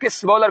पड़ेगा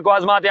किस बॉलर को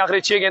आजमाते हैं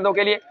आखिरी 6 गेंदों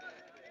के लिए।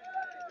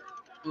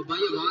 भाई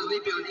आवाज नहीं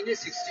पे आनी ने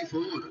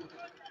 64।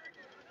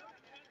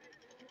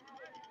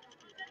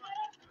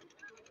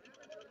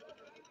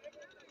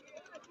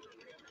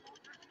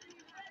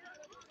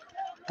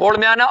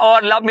 पोड़मियाना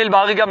और लब मिल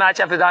बागी का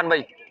मैच है फैजान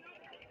भाई।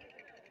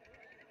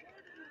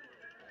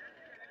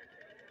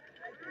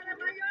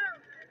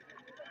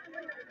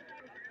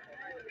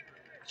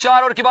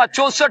 चार ओवर के बाद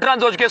 64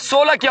 रन हो चुके।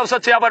 16 की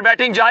औसत से यहां पर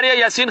बैटिंग जारी है।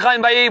 यासीन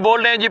खान भाई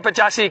बोल रहे हैं जी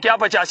 85। क्या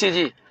 85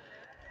 जी?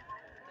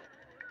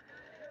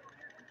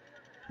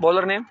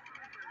 बॉलर नेम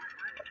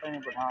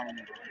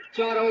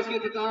 4 ओवर के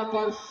इख्तिताम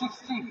पर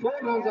 64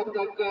 रन अब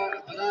तक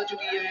बना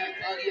चुकी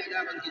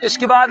है।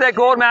 इसके बाद एक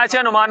और मैच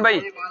है नुमान भाई।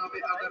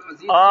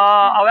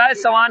 अवैध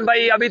सवान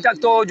भाई अभी तक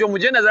तो जो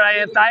मुझे नजर आए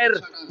हैं ताहिर,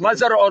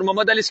 मजहर और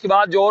मोहम्मद अली। इसके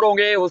बाद जो और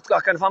होंगे उसका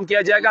कंफर्म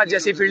किया जाएगा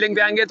जैसी फील्डिंग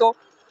पे आएंगे तो।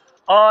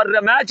 और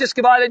मैच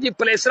इसके बाद है जी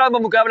प्लेसरा में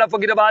मुकाबला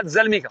फकीराबाद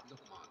जलमी का।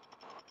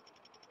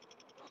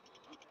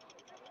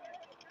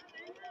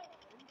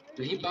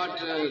 यही बात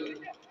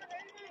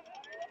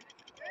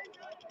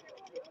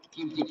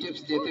कीमती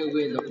टिप्स देते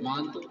हुए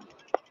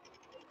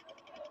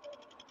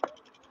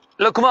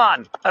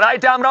Lukman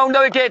right arm round the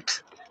wicket,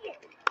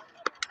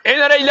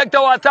 इन रही लगता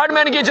हुआ थर्ड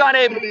मैन की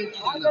जानिब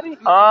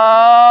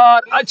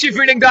और अच्छी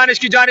फील्डिंग दानिश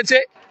की जानिब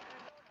से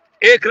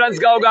 1 रन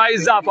का होगा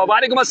इजाफा।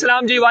 वालेकुम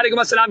अस्सलाम जी। वालेकुम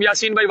अस्सलाम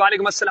यासीन भाई,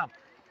 वालेकुम अस्सलाम।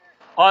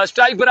 और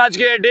स्ट्राइक पर आज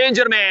के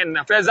डेंजर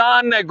मैन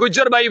फैजान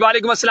गुज्जर भाई,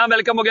 वालेकुम अस्सलाम,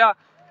 वेलकम हो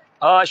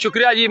गया।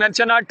 शुक्रिया जी।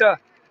 मेंशन नॉट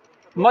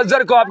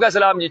मजहर को आपका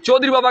सलाम जी।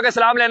 चौधरी बाबा का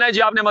सलाम लेना है जी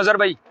आपने मजहर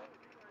भाई।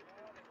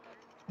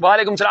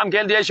 वालेकुम सलाम,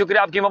 खेल दिया,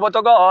 शुक्रिया आपकी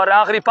मोहब्बतों का। और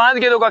आखिरी 5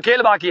 गेंदों का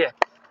खेल बाकी है।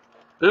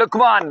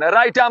 Lukman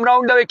right arm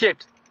round the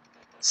wicket,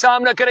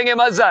 सामना करेंगे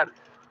मजहर।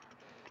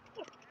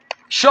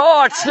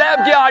 शॉट स्लैप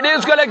किया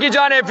आडियंस को लगी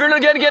जाने, फील्डर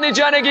गेंद के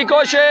नीचे आने की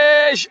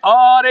कोशिश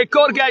और एक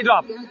और कैच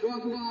ड्रॉप।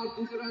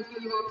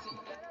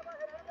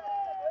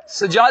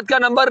 सजाद का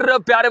नंबर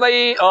प्यारे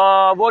भाई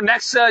वो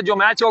नेक्स्ट जो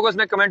मैच होगा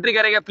उसमें कमेंट्री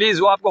करेंगे, प्लीज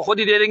वो आपको खुद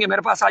ही दे देंगे।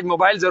 मेरे पास आज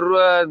मोबाइल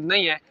जरूर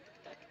नहीं है,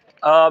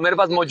 मेरे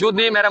पास मौजूद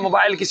नहीं, मेरा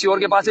मोबाइल किसी और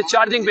के पास है,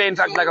 चार्जिंग पे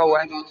इनफैक्ट लगा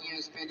हुआ है।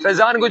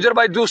 फैजान गुजर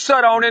भाई दूसरा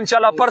राउंड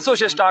इंशाल्लाह परसों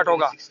से स्टार्ट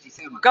होगा,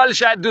 कल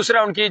शायद दूसरे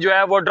राउंड की जो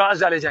है वो ड्रास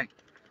डाले जाएंगे।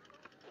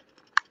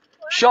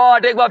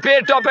 शॉट एक बार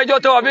फिर टॉप पे जो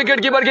तो विकेट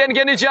कीपर गेंद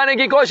के नीचे आने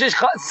की कोशिश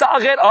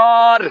सागिर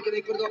और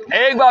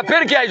एक बार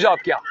फिर क्या ड्रॉप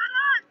किया।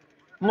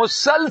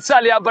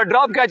 मुसलसल यहाँ पर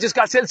ड्रॉप कैचेस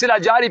का सिलसिला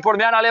जारी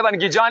पुरमियान 11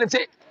 की जानिब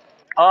से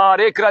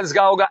और 1 रन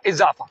का होगा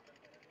इजाफा।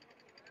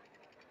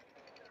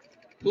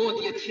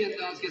 बहुत ही अच्छे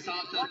अंदाज के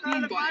साथ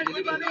 3 बॉलें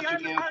डिलीवर कर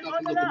चुके हैं अब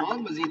तक लुकमान।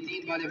 मजीद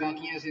 3 बॉलें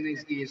बाकी हैं इस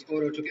इनिंग्स की।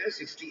 स्कोर हो चुका है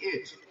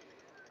 68।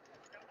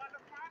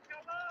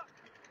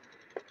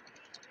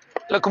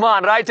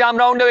 Lukman right arm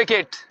round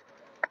wicket,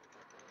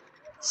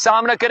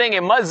 सामना करेंगे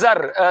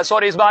मजहर,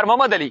 सॉरी इस बार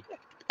मोहम्मद अली।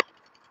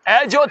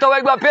 जो तो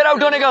एक बार फिर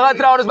आउट होने का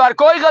खतरा, और इस बार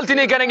कोई गलती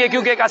नहीं करेंगे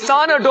क्योंकि एक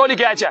आसान और डोली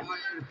कैच है।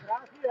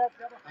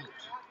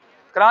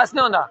 क्रॉस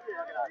नहीं होता,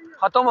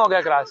 खत्म हो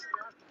गया क्रॉस।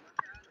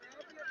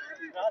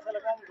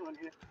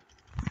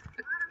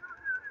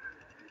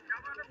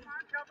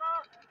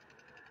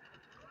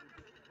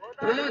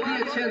 बहुत ही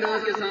अच्छे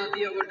अंदाज के साथ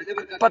ये ओवर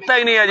डिलीवर कर। पता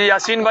ही नहीं है जी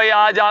यासीन भाई,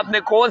 आज आपने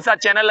कौन सा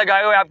चैनल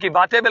लगाए हुए, आपकी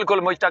बातें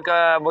बिल्कुल मुझ तक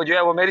वो जो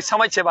है वो मेरी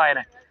समझ से बाहर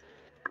है।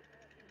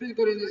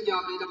 बिल्कुल इनिंग्स के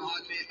आखिरी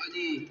लम्हात में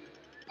अली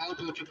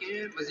आउट हो चुके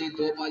हैं। मजीद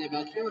 2 बॉलें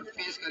बाकी हैं और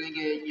फेस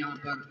करेंगे यहाँ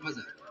पर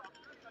मजहर।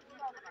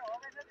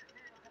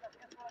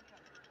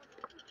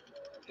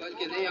 कल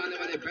के नए आने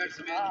वाले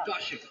बैट्समैन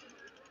काशिफ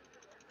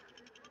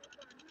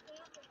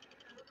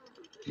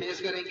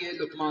फेस करेंगे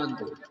लुकमान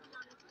को।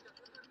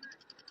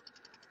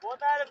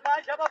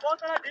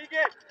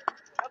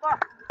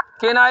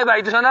 क्या ना है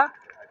भाई, तो सुना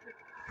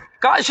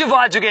काशिफ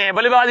आ चुके हैं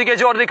बल्लेबाजी के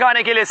जोर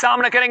दिखाने के लिए,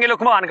 सामना करेंगे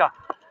लुकमान का।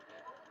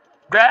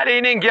 पहली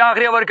इनिंग के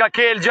आखिरी ओवर का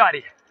खेल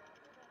जारी।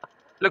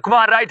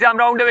 Lukman right arm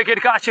round wicket,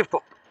 Kashif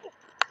को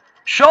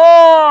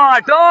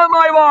shot, oh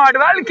my God,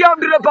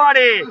 welcome to the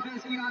party.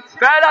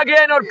 पहला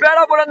गेंद और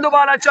पहला बुलंद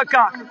वाला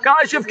छक्का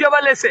काशिफ के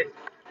बल्ले से,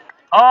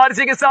 और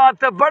इसी के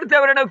साथ बढ़ते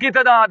हुए रनों की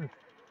तादाद।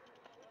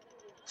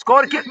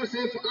 स्कोर की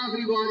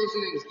आखिरी बॉल इस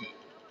इनिंग्स की।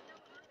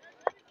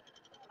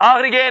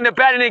 आखिरी गेंद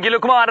पहली इनिंग की।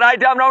 Lukman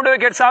right arm round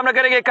wicket, सामना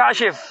करेंगे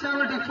काशिफ।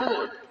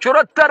 74।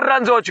 74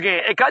 रन हो चुके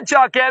हैं। एक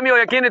अच्छा कैमियो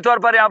यकीनी तौर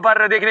पर यहां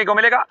पर देखने को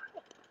मिलेगा।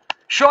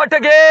 Shot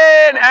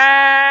again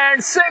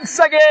and 6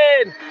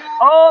 again,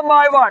 oh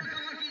my God.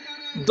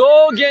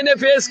 2 गेंदें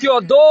फेस की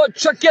और 2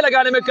 छक्के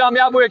लगाने में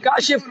कामयाब हुए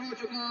काशिफ।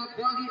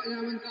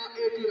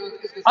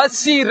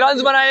 80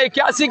 रन बनाए,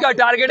 81 का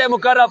टारगेट है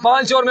मुकर्रर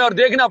 5 ओवर में, और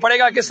देखना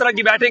पड़ेगा किस तरह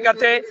की बैटिंग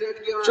करते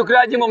हैं।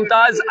 शुक्रिया जी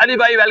मुमताज अली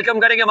भाई, वेलकम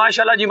करेंगे,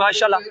 माशाल्लाह जी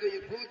माशाल्लाह।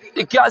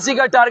 81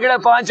 का टारगेट है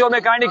 5 ओवर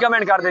में, काइंडली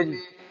कमेंट कर दे जी।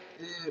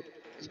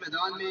 इस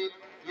मैदान में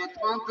ये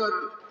तमाम तर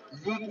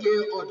लीग के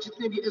और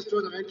जितने भी इस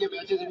टूर्नामेंट के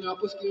मैचेस हैं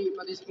आप उसकी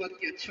बनिस्बत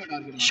की अच्छा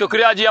टारगेट।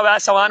 शुक्रिया जी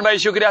अवैस सवान भाई,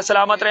 शुक्रिया,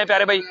 सलामत रहे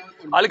प्यारे भाई।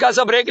 हल्का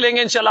सा ब्रेक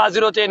लेंगे इंशाल्लाह,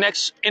 हाजिर होते हैं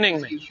नेक्स्ट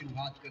इनिंग में।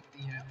 शुरुआत करती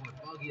है और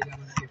बागी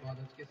 11 के बाद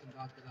उसके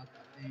अंदाज के साथ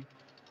अपने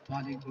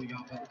बॉलिंग को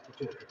यहाँ पर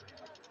जोड़ देते हैं।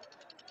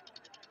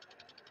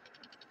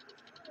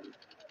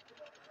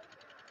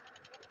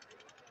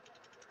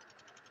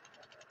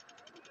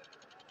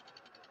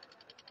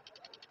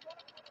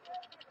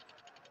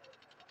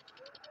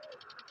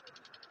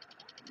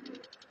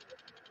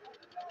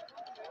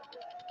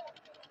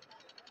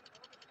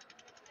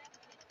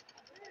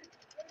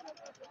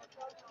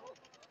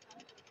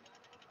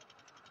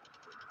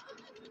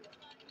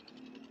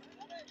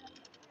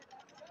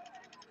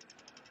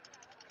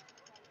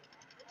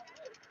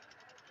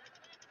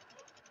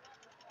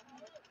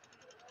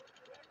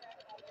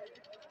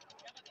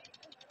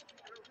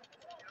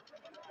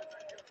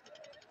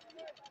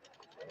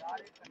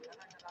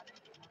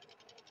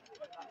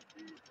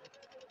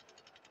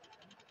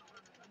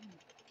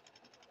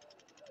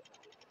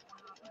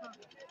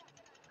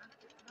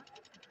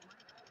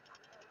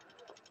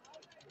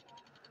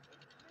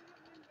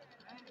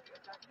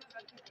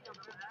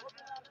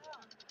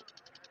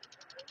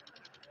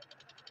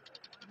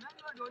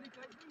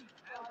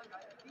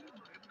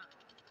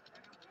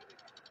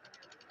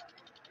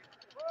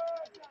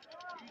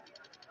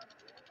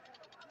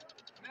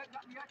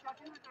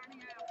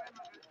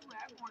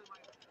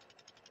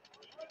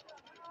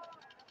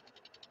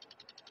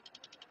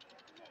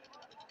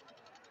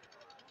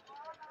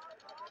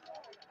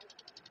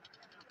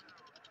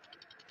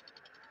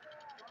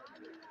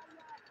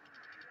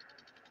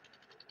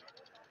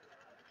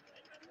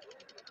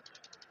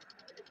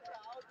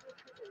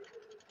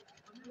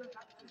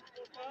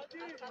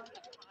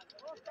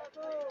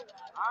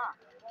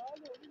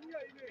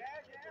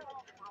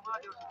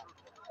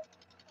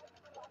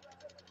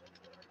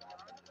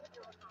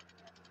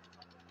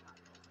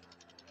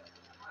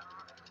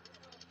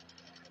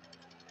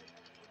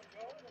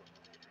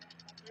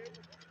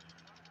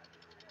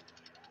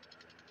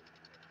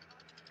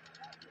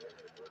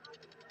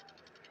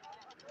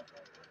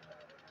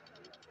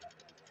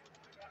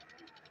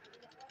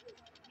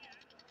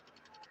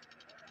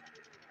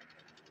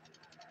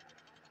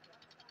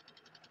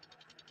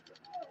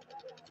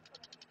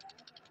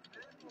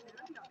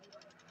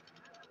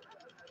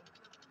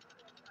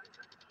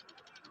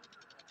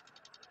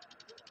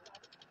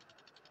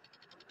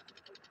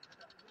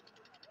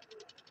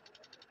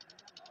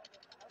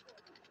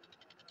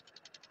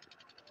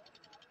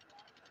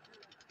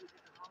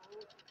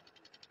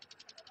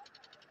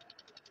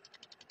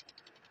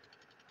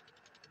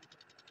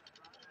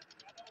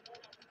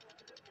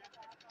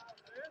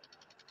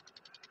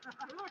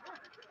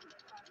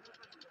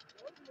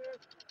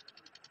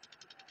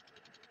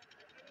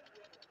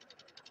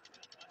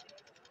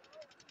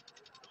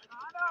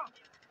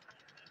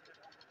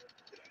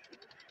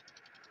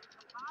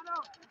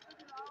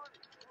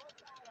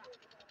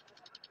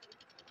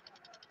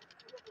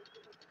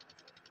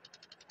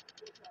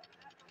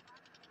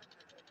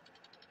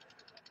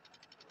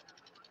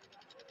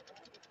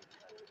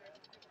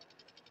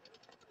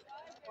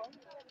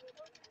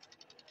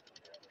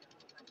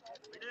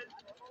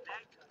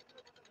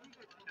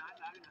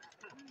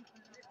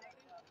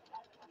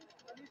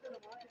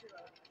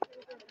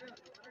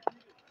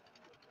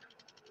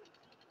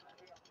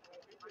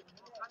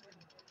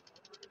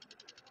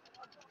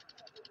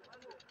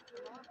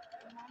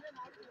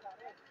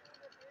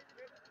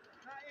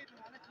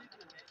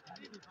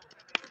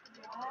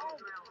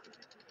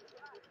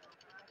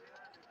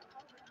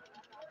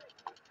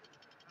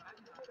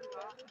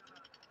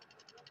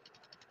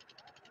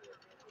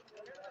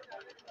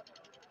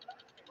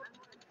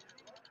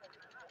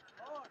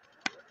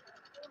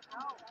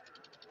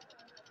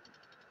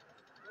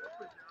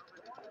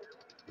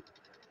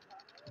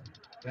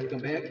 Welcome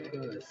back.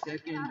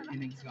 सेकंड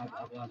इनिंग्स का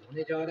आगाज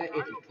होने जा रहा है।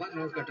 81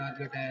 रन का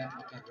टारगेट है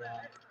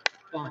मुकर्रर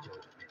 5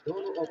 ओवर में।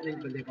 दोनों ओपनिंग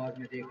बल्लेबाज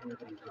में देखने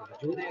को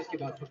मौजूद है। इसके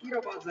बाद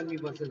फकीराबाद जलमी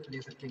वर्सेस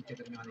प्लेसर किंग के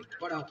दरमियान एक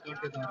बड़ा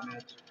कांटेदार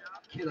मैच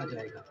खेला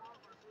जाएगा।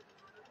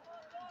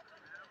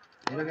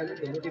 मेरा ख्याल है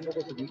दोनों टीमों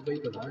को सदीक भाई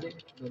बता दें,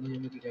 दोनों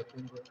टीमों की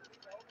कैप्टन को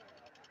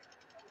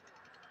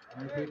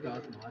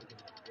टॉस मार के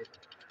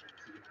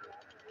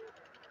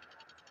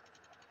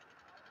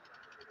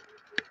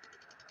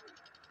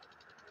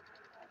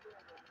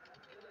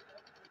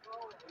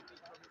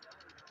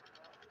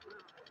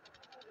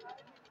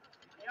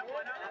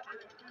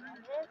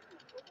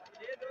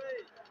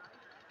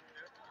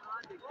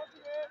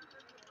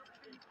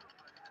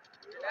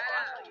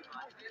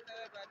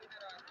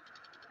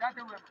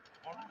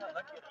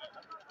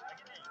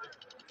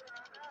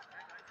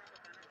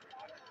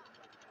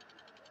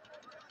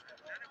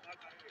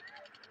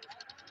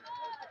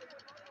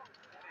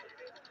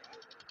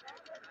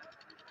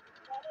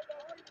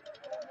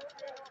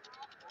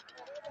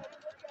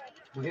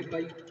मुहिब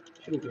भाई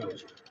शुरू कराओ।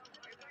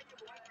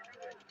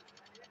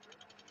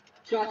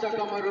 चाचा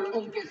कमर और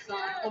उनके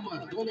साथ उमर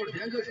दोनों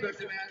डेंजरस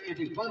बैट्समैन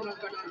 81 रन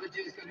का टारगेट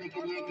चेज करने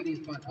के लिए क्रीज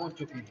पर पहुंच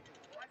चुके हैं।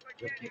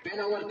 जबकि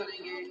पहला ओवर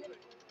करेंगे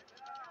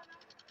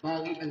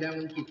बागी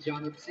 11 की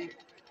जानब से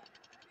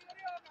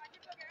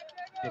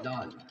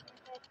बिलाल।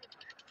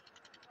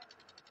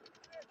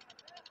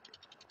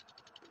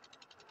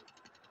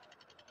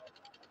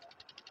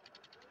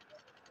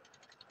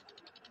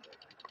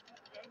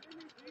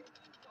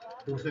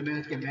 दूसरे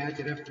मैच के मैच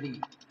रेफरी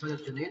हजरत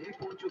जुनैद भी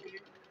पहुंच चुकी है।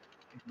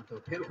 मतलब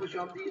फिर खुश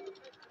आमदीद।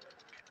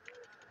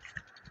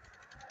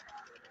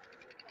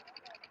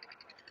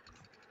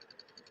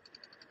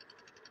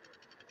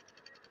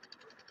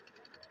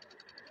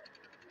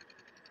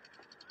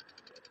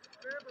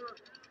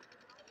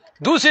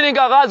 दूसरी इनिंग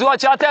का आगाज हुआ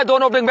चाहते हैं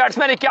दोनों ओपनिंग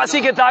बैट्समैन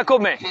 81 के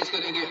ताकुब में।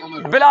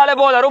 बिलाल है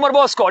बॉलर, उमर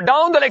बोस को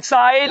डाउन द लेग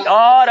साइड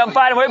और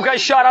अंपायर मुहिब का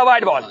इशारा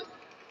wide ball.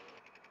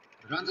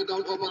 Run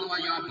account open हुआ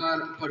यहां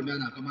पर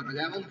फरमाना कमर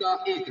 11 का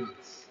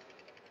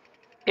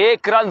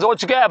 1 रन हो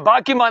चुके हैं,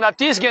 बाकी माना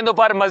 30 गेंदों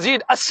पर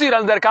मजीद 80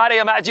 रन दरकार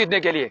है मैच जीतने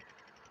के लिए।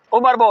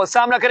 उमर बोस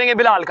सामना करेंगे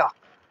बिलाल का।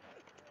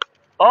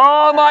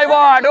 ओह माय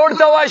गॉड,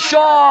 उड़ता हुआ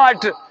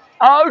शॉट,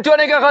 आउट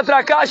होने का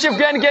खतरा काशिफ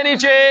गेंद के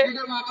नीचे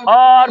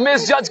और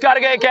मिस जज कर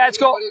गए कैच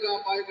को।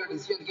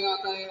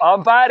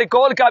 अंपायर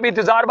कॉल का भी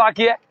इंतजार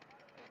बाकी है।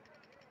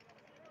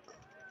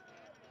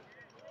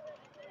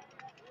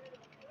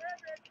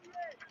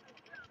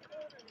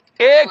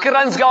 एक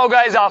रन का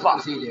होगा इजाफा,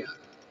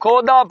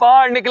 खोदा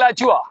पहाड़ निकला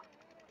चूहा।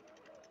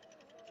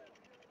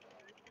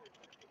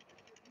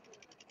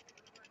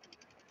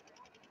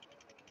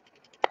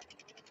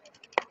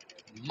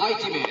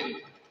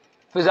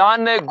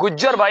 फिजान ने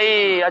गुज्जर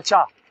भाई,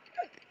 अच्छा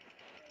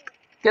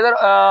किधर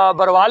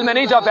बरवाल में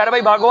नहीं था, प्यारे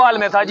भाई बागोवाल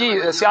में था जी,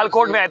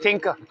 सियालकोट में आई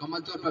थिंक।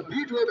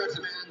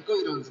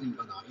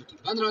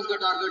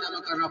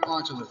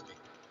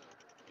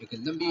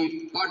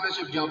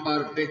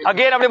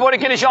 अगेन अपने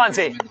बॉलिंग के निशान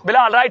से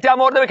Bilal right hand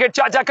more the wicket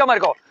चाचा कमर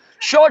को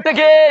shot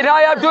again.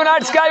 I have to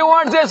not sky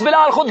wants this.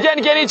 Bilal खुद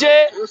गेंद के नीचे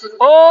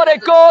और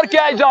एक और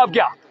कैच ड्रॉप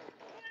किया।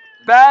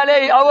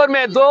 पहले ओवर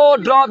में 2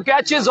 ड्रॉप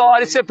कैचेस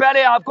और इससे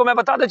पहले आपको मैं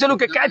बताता चलूं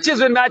कि कैचेस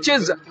विन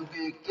मैचेस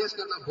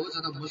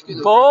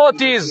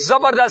बहुत ही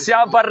जबरदस्त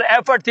यहां पर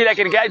एफर्ट थी,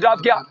 लेकिन कैच ड्रॉप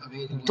किया।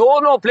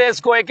 दोनों प्लेयर्स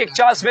को एक एक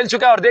चांस मिल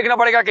चुका है और देखना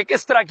पड़ेगा कि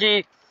किस तरह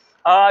की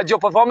जो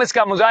परफॉर्मेंस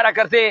का मुजाहरा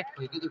करते हैं।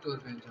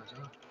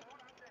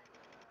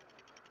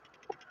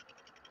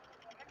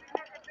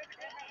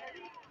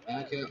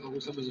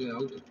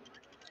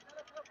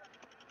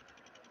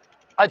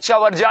 अच्छा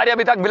ओवर जारी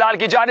अभी तक बिलाल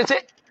की जाने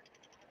से।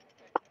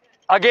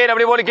 अगेन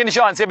अपनी बॉलिंग के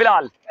निशान से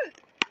बिलाल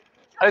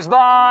इस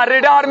बार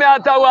रिडार में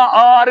आता हुआ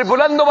और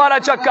बुलंद वाला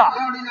छक्का।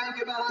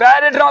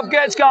 पहले ड्रॉप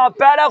कैच का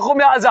पहला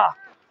खुमियाजा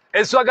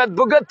इस वक्त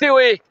भुगतती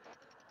हुई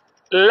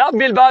लव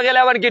बाग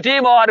 11 की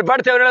टीम और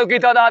बढ़ते रनों की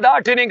तादाद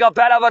 8 इनिंग का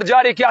पहला ओवर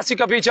जारी 81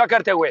 का पीछा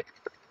करते हुए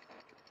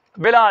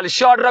बिलाल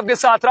शॉर्ट ड्रॉप के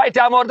साथ राइट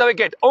हैंड और द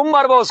विकेट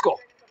उमर बोस को।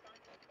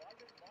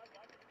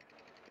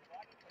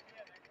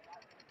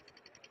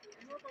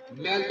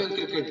 मेलबर्न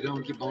क्रिकेट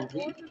ग्राउंड की बाउंड्री,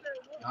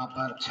 यहाँ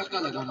पर छक्का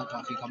लगाना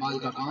काफी कमाल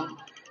का काम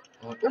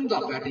और उम्दा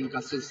बैटिंग का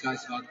सिलसिला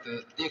इस वक्त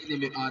देखने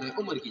में आ रहा है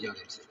उमर की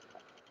जानिब से।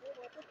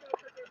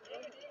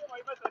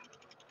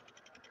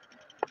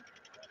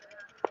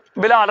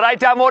 Bilal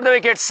right hand more the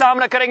wicket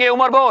सामना करेंगे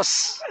उमर बोस।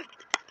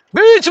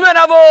 बीच में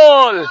ना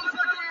ball,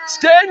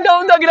 stand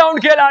down the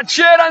ground खेला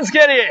 6 रन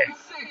के लिए,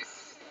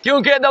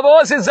 क्योंकि the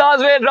boss is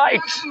always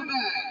right.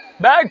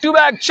 Back to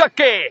back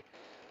छक्के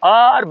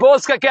और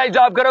बॉस का कैच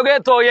ड्रॉप करोगे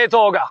तो ये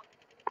तो होगा।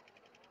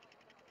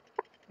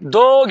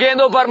 2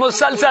 गेंदों पर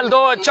मुसलसल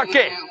 2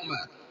 छक्के,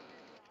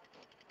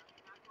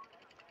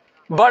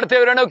 बढ़ते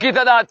हुए रनों की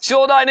तादाद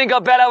 14 इनिंग का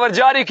पहला ओवर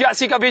जारी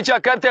 81 का पीछा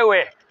करते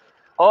हुए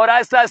और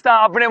आहिस्ता आहिस्ता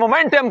अपने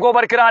मोमेंटम को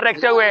बरकरार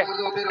रखते हुए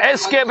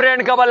एसके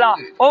ब्रांड का बल्ला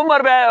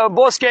उमर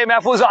बोस के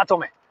महफूज हाथों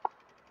में।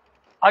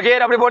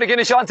 अगेन अपने बॉलिंग के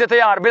निशान से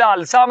तैयार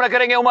बिलाल सामना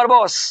करेंगे Umar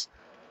Bose.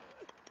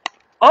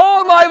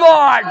 Oh my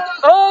God,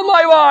 oh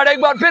my God,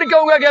 एक बार फिर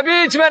कहूंगा कि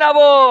बीच में ना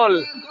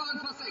बॉल,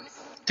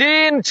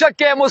 3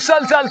 छक्के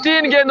मुसलसल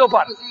 3 गेंदों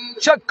पर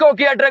छक्कों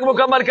की हैट्रिक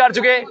मुकम्मल कर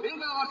चुके।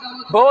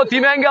 बहुत ही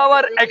महंगा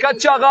ओवर, एक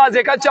अच्छा आगाज,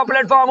 एक अच्छा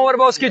प्लेटफॉर्म ओवर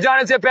बॉस की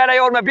जाने से पहले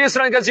ओवर में 20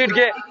 रन कंसीड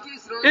के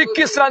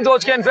 21 रन हो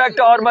चुके इनफैक्ट,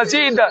 और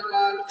मजीद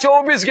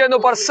 24 गेंदों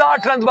पर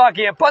 60 रन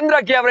बाकी है,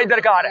 15 की एवरेज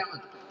दरकार है।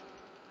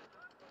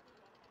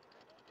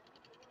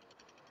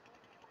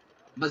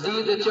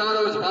 मजीद 4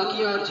 ओवर बाकी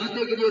है और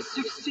जीतने के लिए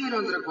 60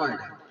 रन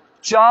रिक्वायर्ड है।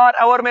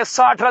 4 ओवर में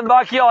 60 रन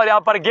बाकी है और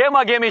यहाँ पर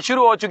गेमा गेमी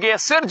शुरू हो चुकी है,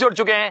 सिर जुड़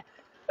चुके हैं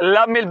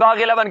लब मिल बाग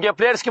 11 के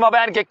प्लेयर्स के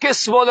माबैन के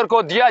किस बॉलर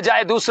को दिया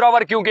जाए दूसरा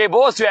ओवर, क्योंकि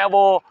बॉस जो है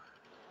वो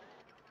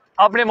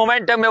अपने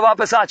मोमेंटम में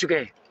वापस आ चुके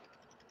हैं।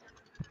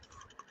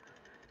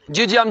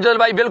 जी अमजद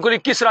भाई बिल्कुल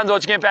 21 रन हो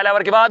चुके हैं पहले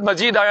ओवर के बाद,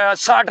 मजीद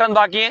 60 रन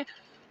बाकी हैं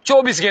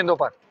 24 गेंदों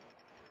पर।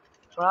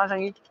 सुना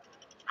संगीत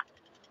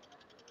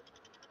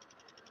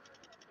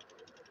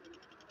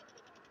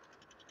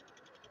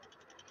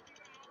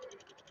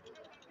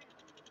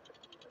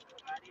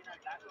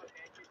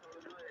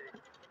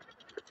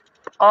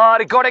और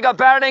रिकॉर्डिंग का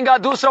बैटिंग का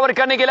दूसरा ओवर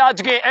करने के लिए आ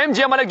चुके हैं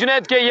एमजे मलिक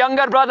जुनैद के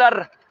यंगर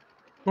ब्रदर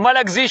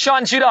मलिक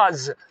जीशान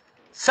शिराज।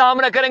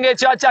 सामना करेंगे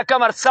चाचा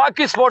कमर,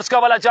 साकी स्पोर्ट्स का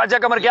वाला चाचा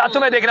कमर के हाथों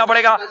में देखना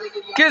पड़ेगा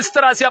किस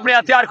तरह से अपने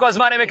हथियार को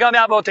आजमाने में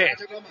कामयाब होते हैं।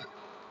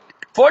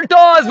 फुल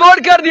टॉस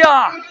बोर्ड कर दिया,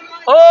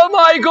 ओ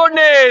माय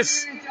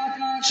गॉडनेस,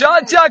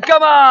 चाचा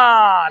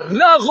कमर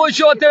ना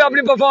खुश होते हुए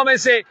अपनी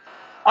परफॉर्मेंस से।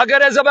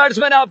 अगर एज अ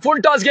बैट्समैन आप फुल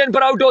टॉस गेंद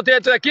पर आउट होते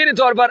हैं तो यकीनी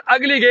तौर पर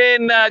अगली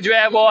गेंद जो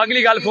है वो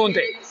अगली गाल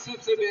फूनते।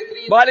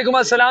 वालेकुम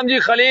अस्सलाम जी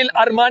खलील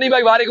अरमानी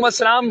भाई, वालेकुम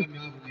अस्सलाम,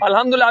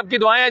 अल्हम्दुलिल्लाह आपकी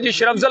दुआएं हैं जी।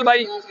 शरफजल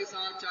भाई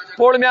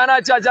पोड़मियाना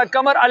चाचा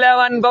कमर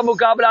 11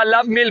 बमुकाबला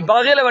लब मिल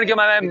बाग 11 के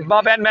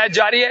माबैन मैच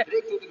जारी है।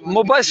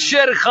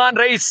 मुबश्शिर खान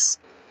रईस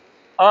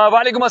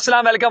वालेकुम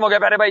अस्सलाम, वेलकम हो गया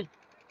प्यारे भाई।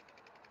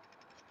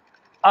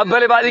 अब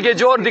बल्लेबाजी के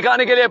जोर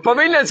दिखाने के लिए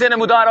पवेलियन से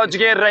नमूदार हो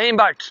चुके हैं रहीम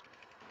भट्ट।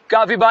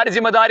 काफी भारी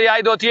जिम्मेदारी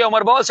आयद होती है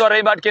उमर बॉस और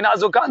रहीम भट्ट के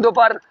नाजुक कांधों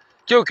पर,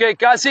 क्योंकि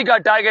 81 का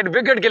टारगेट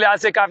विकेट के लिहाज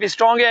से काफी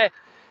स्ट्रॉन्ग है,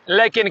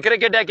 लेकिन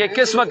क्रिकेट है कि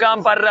किस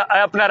मकाम पर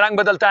अपना रंग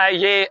बदलता है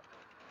ये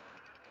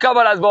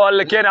कबल अज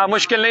बॉल कहना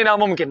मुश्किल नहीं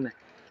नामुमकिन है।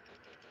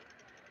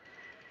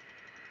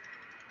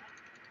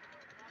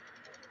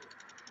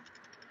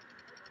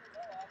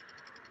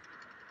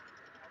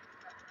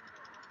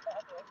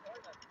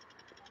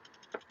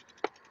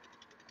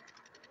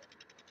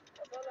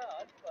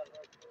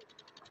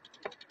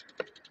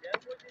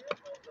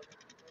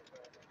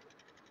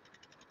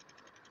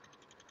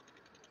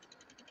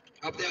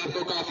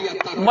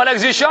 Malik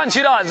Zeeshan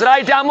Siraj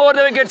right arm over the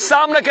wicket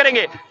सामना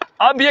करेंगे।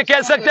 अब ये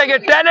कह सकते हैं कि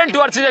टैलेंट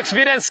वर्सेस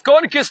एक्सपीरियंस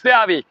कौन किस पे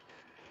आवी।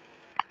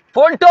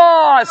 फुल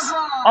टॉस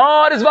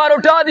और इस बार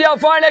उठा दिया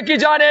फाइनल की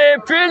जाने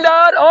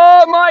फील्डर,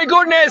 ओ माय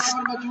गुडनेस,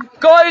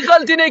 कोई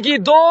गलती नहीं की,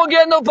 2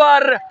 गेंदों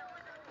पर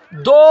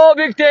 2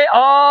 विकेटें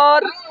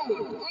और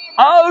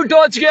आउट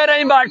हो चुके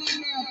रहीम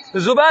भट्ट।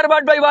 जुबैर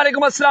भट्ट भाई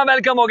वालेकुम अस्सलाम,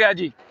 वेलकम हो गया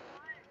जी।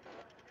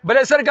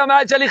 ब्रेसर का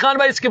मैच अली खान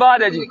भाई इसके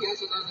बाद है जी।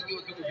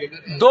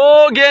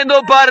 2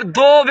 गेंदों पर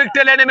 2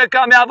 विकेट लेने में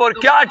कामयाब, और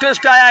क्या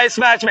ट्विस्ट आया इस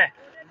मैच में,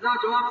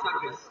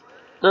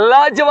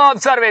 लाजवाब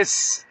सर्विस,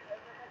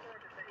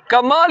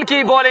 कमाल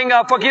की बॉलिंग।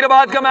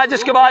 फकीराबाद का मैच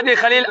इसके बाद है,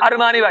 खलील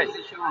अरमानी भाई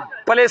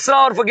पलेसरा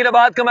और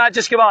फकीराबाद का मैच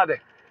इसके बाद है।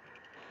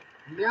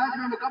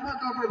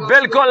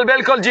 बिल्कुल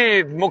बिल्कुल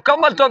जी,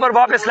 मुकम्मल तौर पर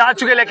वापस ला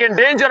चुके, लेकिन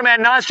डेंजर में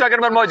नाज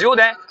स्ट्राइकर पर मौजूद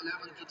है।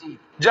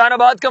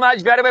 जहानाबाद का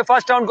मैच प्यारे भाई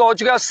फर्स्ट राउंड का हो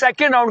चुका है और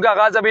सेकंड राउंड का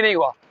आगाज अभी नहीं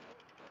हुआ।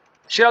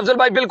 शरफजल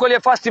भाई बिल्कुल ये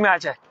फर्स्ट ही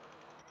मैच है।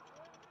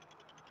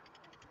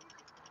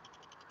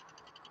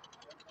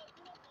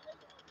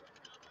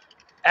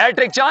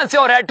 हैट्रिक चांस है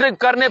और हैट्रिक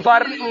करने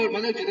पर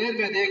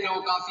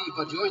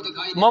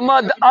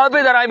मोहम्मद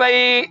आबिद राय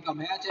भाई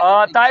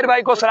ताहिर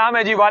भाई को सलाम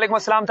है जी, वालेकुम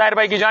अस्सलाम ताहिर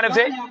भाई की जानिब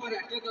से।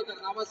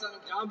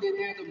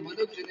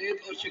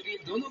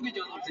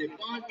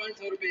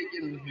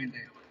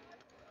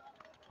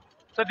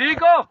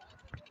 सदीक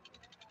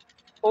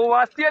हो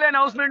वास्ती वाले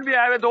अनाउंसमेंट भी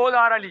आए हुए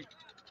 2000 वाली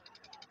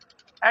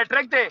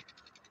हैट्रिक थे।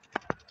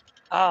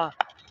 हाँ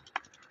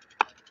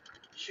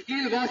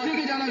शकील वासी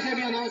की जानिब से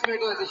भी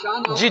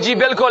अनाउंसमेंट जी जी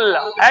बिल्कुल,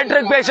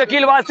 हैट्रिक पे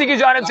शकील वासी की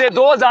जानिब से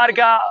 2000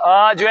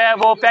 का जो है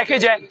वो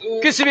पैकेज है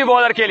किसी भी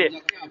बॉलर के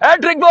लिए।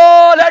 हैट्रिक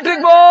बॉल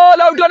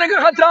आउट होने का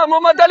खतरा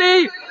मोहम्मद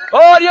अली,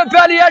 और ये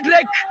पहली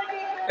हैट्रिक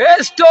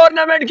इस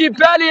टूर्नामेंट की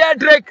पहली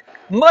हैट्रिक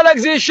मलिक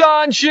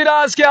जीशान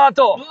शिराज के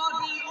हाथों।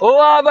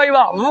 वाह भाई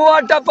वाह,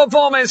 व्हाट अ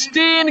परफॉर्मेंस,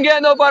 3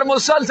 गेंदों पर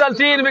मुसलसल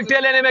 3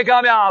 विकेट लेने में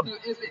कामयाब,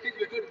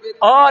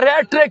 और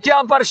हैट्रिक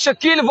यहां पर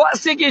शकील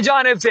वासी की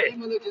जानिब से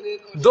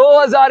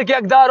 2000 के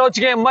हकदार हो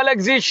चुके हैं मलिक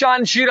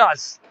जीशान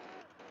शिराज।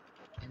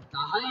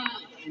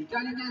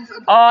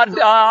 और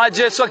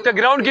आज इस वक्त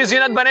ग्राउंड की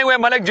जीनत बने हुए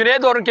मलिक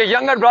जुनैद और उनके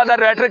यंगर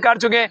ब्रदर हैट्रिक कर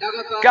चुके हैं।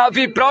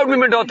 काफी प्राउड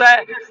मोमेंट होता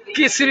है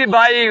किसी भी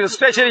भाई,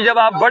 स्पेशली जब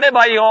आप बड़े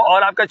भाई हो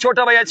और आपका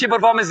छोटा भाई अच्छी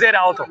परफॉर्मेंस दे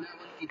रहा हो तो।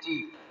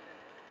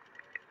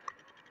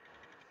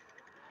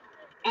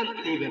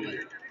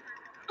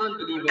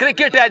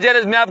 क्रिकेट है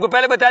जैसे मैं आपको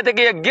पहले बताया था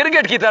कि ये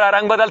गिरगिट की तरह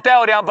रंग बदलता है,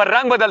 और यहां पर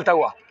रंग बदलता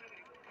हुआ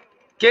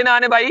के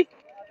नाने भाई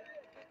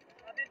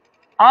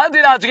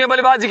आदिल आ चुके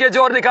बल्लेबाजी के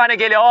जोर दिखाने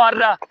के लिए,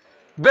 और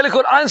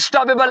बिल्कुल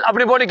अनस्टॉपेबल,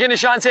 अपनी बॉलिंग के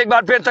निशान से एक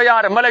बार फिर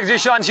तैयार मलिक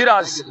जीशान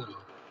शिराज।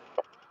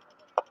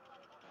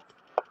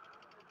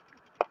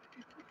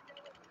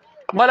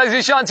 मलिक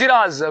जीशान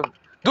सिराज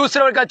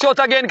दूसरे ओवर का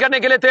चौथा गेंद करने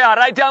के लिए तैयार।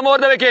 Right arm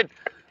over the wicket,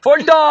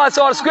 full toss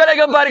और स्क्वायर लेग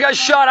अंपायर का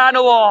इशारा,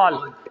 नो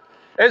बॉल।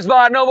 इस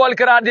बार नो बॉल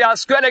करार दिया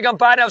स्क्वायर लेग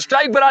अंपायर ने। अब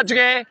स्ट्राइक पर आ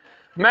चुके हैं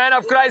मैन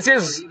ऑफ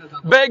क्राइसिस,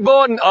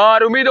 बैकबोन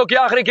और उम्मीदों की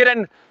आखिरी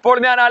किरण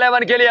पुरमियाना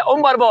 11 के लिए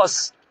उमर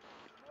बॉस।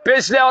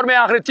 पिछले ओवर में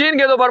आखिरी 3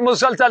 गेंदों पर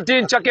मुसलसल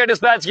 3 छक्के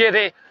डिस्पैच किए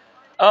थे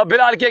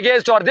बिलाल के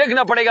अगेंस्ट, और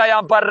देखना पड़ेगा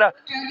यहां पर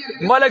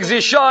मलिक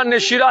जीशान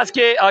शिराज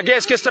के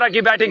अगेंस्ट किस तरह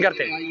की बैटिंग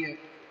करते हैं।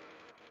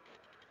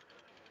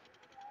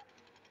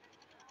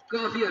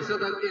 काफी अर्सा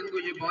तक इनको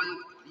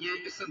ये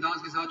इस अंदाज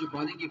के साथ जो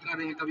बॉलिंग कर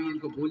रहे हैं कभी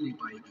इनको भूल नहीं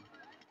पाएगी।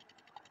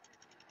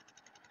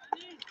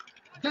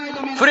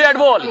 फ्री हेड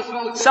बॉल,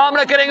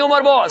 सामना करेंगे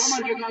उमर बॉस।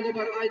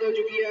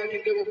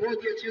 क्योंकि वो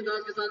बहुत ही अच्छे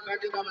अंदाज के साथ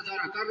बैटिंग का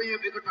मुजाहरा कर रहे हैं।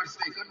 विकेट पर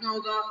स्टे करना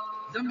होगा,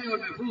 लंबे और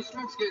महफूज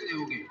स्ट्रोक्स खेलने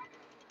होंगे।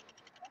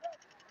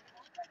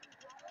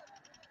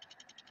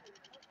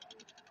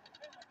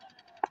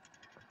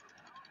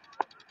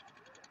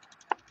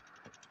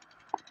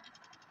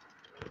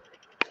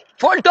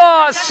 फुल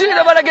टॉस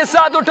सीधे बल्ले के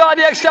साथ उठा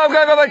दिया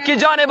एक्स्ट्रा की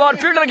जानिब और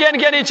फील्डर गेंद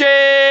के नीचे।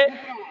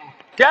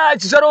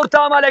 कैच जरूर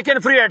था लेकिन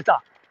फ्री हेड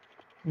था।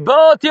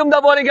 बहुत ही उम्दा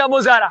बॉलिंग का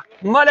मुजाहरा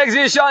मलिक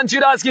जीशान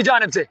शिराज की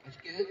जानिब से।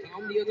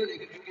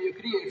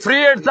 फ्री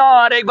हेड था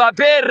और एक बार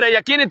फिर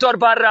यकीनी तौर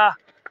पर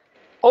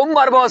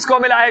उमर बॉस को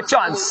मिला है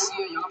चांस।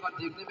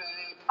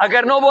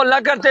 अगर नो बॉल न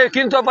करते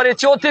यकीनी तौर पर ये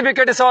चौथी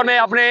विकेट इस ओवर में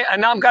अपने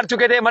नाम कर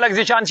चुके थे Malik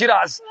Zeeshan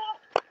Siraj.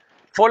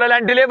 Full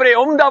and delivery,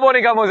 उम्दा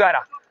बॉलिंग का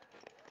मुजाहरा,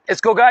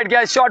 इसको गाइड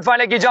किया शॉट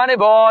फाइनल की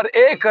जानिब और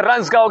 1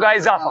 रन का होगा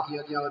इजाफा।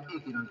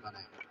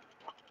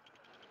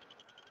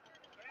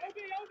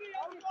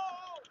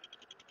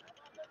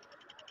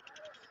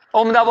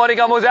 उम्दा बॉलिंग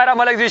का मुजाहरा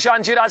मलिक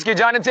जीशान शिराज की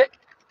जानिब से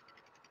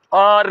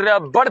और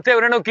बढ़ते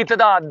रनों की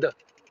तादाद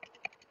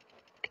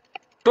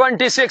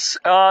 26,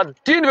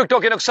 3 विकेटों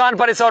के नुकसान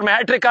पर इस ओवर में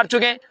हैट्रिक कर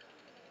चुके हैं।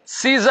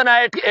 सीजन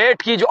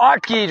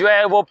 8 की जो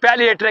है वो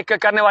पहली हैट्रिक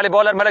करने वाले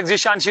बॉलर मलिक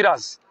जीशान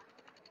शिराज।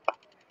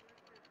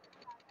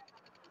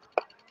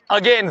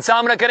 अगेन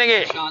सामना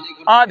करेंगे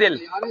आदिल।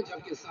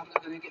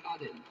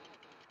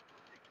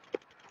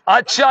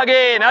 अच्छा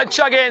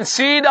गेंद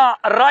सीधा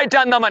राइट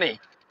ऑन द मनी।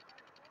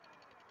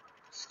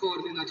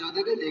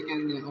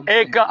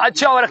 एक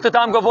अच्छा ओवर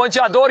अख्ताम को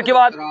पहुंचा। 2 ओवर के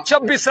बाद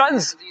 26 रन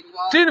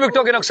 3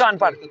 विकेटों के नुकसान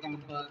पर।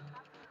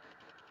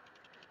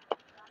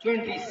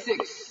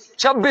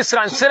 26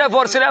 रन सिर्फ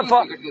और सिर्फ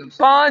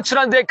 5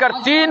 रन देकर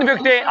 3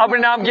 विकेटें अपने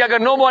नाम की। अगर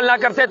नो बॉल ना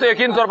करते तो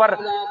यकीन तौर पर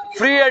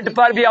फ्री हिट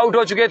पर भी आउट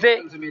हो चुके थे।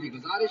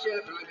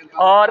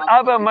 और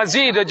अब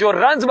मजीद जो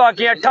रन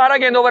बाकी है 18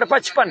 गेंदों पर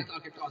 55,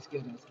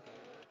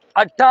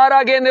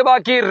 18 गेंदे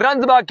बाकी,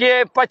 रन बाकी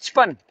है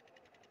 55।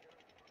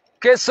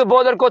 किस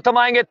बॉलर को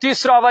थमाएंगे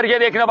तीसरा ओवर, ये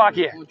देखना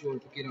बाकी है।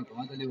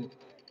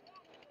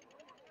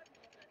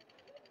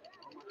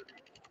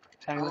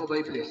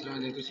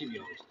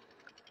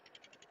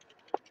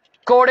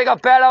 कोड़े का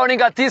पहला ओवर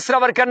का तीसरा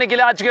ओवर करने के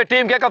लिए आ चुके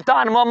टीम के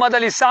कप्तान मोहम्मद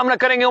अली। सामना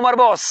करेंगे उमर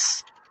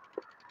बॉस।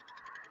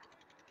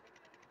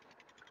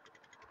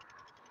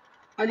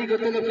 अली को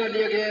तलब कर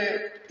लिया गया है,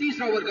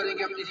 तीसरा ओवर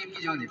करेंगे अपनी टीम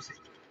की जानिब से।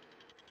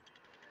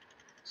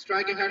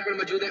 स्ट्राइकिंग एंड पर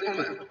मौजूद है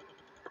उमर।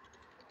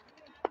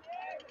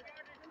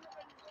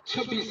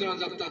 26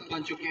 रन अब तक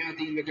बन चुके हैं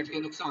 3 विकेट के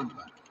नुकसान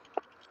पर।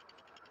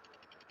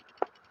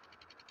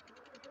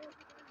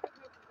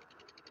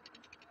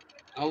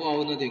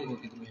 आओ ना देखो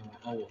कितने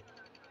आओ।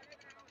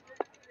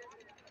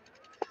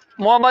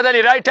 Mohammad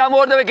Ali right arm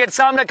over the wicket,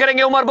 सामना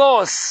करेंगे Umar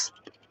boss.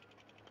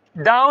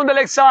 Down the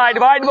leg side,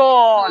 wide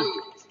ball.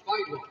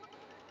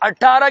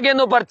 18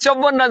 गेंदों पर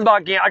 54 रन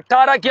बाकी हैं।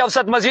 18 की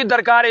औसत मजीद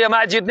दरकार है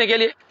मैच जीतने के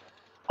लिए,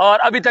 और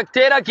अभी तक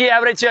 13 की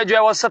एवरेज जो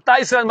है वो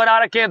 27 रन बना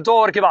रखे हैं 2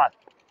 ओवर के बाद।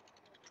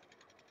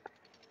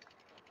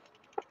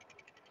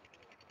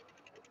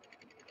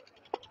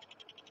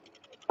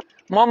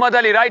 Mohammad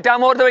Ali right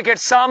arm over the wicket,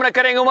 सामना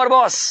करेंगे Umar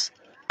boss.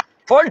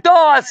 Full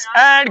toss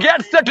and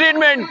gets the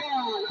treatment,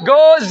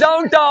 goes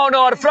downtown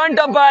और फ्रंट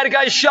अंपायर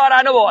का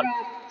इशारा, नो बॉल।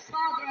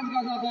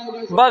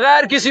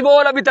 बगैर किसी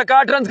बॉल अभी तक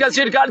 8 रन का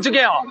सीट कर चुके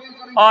हैं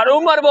और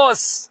उमर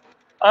बॉस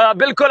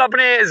बिल्कुल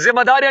अपने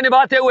जिम्मेदारियां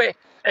निभाते हुए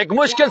एक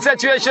मुश्किल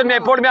सिचुएशन में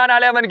पुरमियाना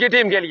 11 की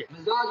टीम के लिए।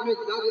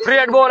 फ्री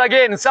हिट बॉल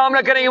अगेन,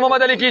 सामना करेंगे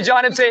मोहम्मद अली की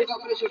जानिब से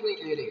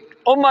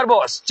उमर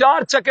बॉस।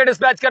 4 छक्के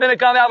डिस्पैच करने में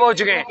कामयाब हो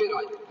चुके हैं।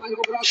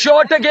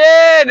 Shot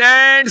again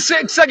and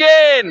 6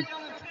 again,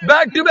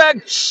 back to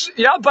back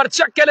यहां पर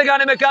छक्के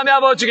लगाने में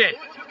कामयाब हो चुके हैं।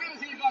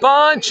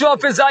 5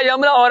 फिजाई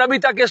हमला और अभी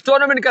तक इस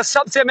टूर्नामेंट का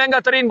सबसे महंगा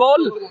तरीन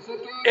बॉल।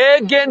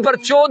 1 गेंद पर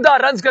 14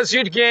 रन का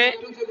सीट किए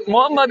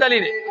मोहम्मद अली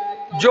ने।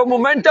 जो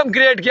मोमेंटम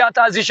क्रिएट किया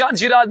था जीशान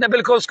शिराज ने,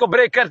 बिल्कुल उसको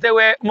ब्रेक करते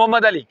हुए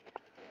मोहम्मद अली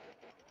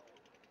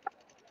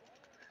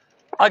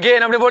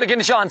अगेन अपने बॉल के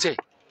निशान से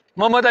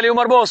मोहम्मद अली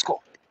उमर बॉस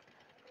को।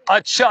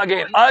 अच्छा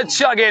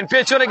गेंद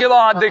पिच होने के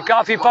बाद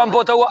काफी पंप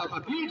होता हुआ।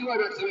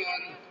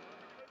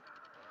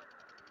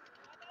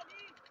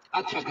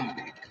 अच्छा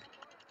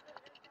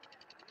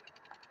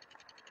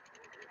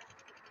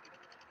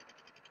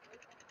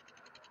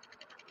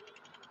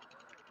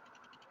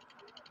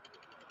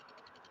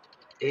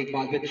एक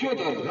बार में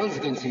 14 रन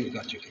कंसीड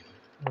कर चुके हैं।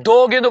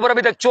 2 गेंदों पर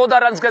अभी तक 14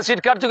 रन कंसीड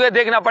कर चुके हैं।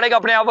 देखना पड़ेगा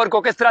अपने ओवर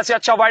को किस तरह से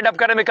अच्छा वाइड अप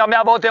करने में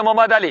कामयाब होते हैं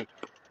मोहम्मद अली।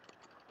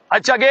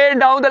 अच्छा गेंद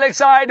down the leg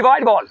side,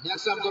 wide ball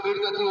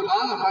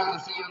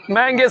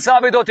महंगे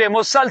साबित होते हैं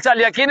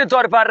मुसलसल। यकीनी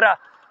तौर पर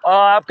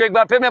आपको एक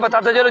बार फिर मैं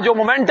बताता चलूं, जो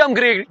मोमेंटम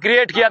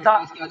क्रिएट किया था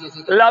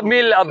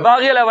लबमिल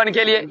बागी 11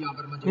 के लिए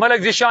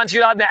मलिक जिशान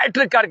शिराज ने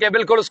हैट्रिक करके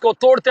बिल्कुल उसको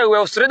तोड़ते हुए,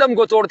 उस रिदम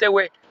को तोड़ते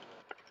हुए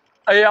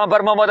यहां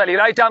पर Mohammad Ali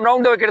right arm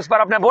round the wickets पर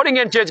अपने बॉलिंग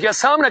एंड चेंज किया,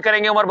 सामना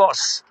करेंगे Umar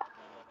boss.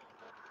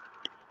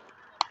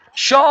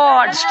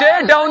 Shot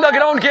straight down the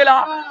ground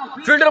खेला,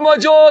 फील्डर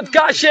मौजूद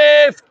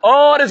काशिफ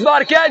और इस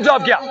बार कैच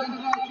ड्रॉप किया।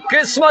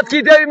 किस्मत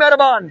की देवी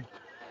मेहरबान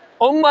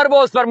उमर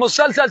बॉस पर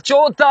मुसलसल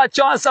चौथा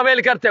चांस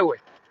अवेल करते हुए।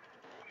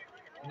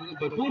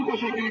 भरपूर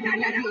कोशिश की थी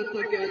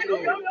कैच को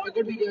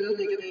पकड़ भी गया,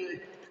 लेकिन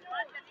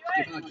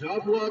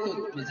ड्रॉप हुआ तो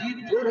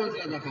मजीद 2 रन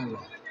का इजाफा हुआ।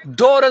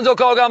 2 रनों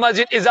का होगा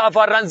मजीद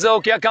इजाफा रनों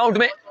के अकाउंट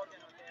में।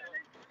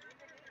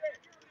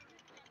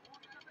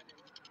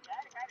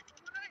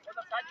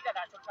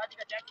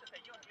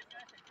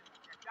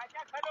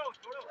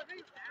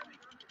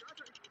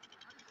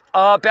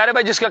 प्यारे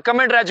भाई जिसका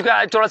कमेंट रह चुका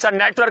है, थोड़ा सा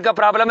नेटवर्क का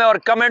प्रॉब्लम है और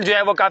कमेंट जो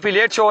है वो काफी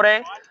लेट शो हो रहे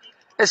हैं।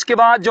 इसके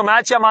बाद जो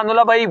मैच है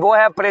मानुल्लाह भाई वो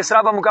है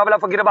प्रेसरा का मुकाबला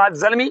फकीराबाद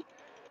जलमी।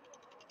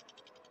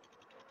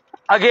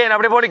 अगेन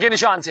अपने बॉडी के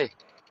निशान से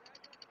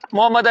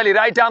Mohammad Ali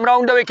right arm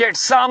round the wicket,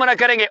 सामना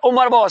करेंगे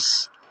उमर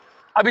बॉस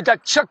अभी तक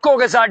छक्कों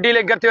के साथ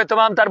डीलिंग करते हुए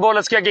तमाम तर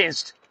बॉलर्स के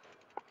अगेंस्ट।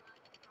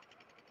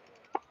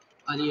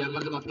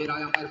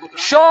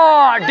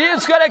 शॉट डीप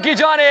स्क्वायर की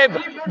जानिब,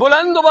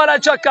 बुलंद वाला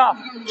छक्का,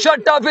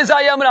 छठा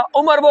फिजाई हमला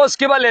उमर बॉस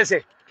के बल्ले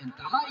से।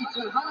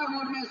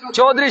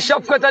 चौधरी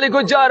शफकत अली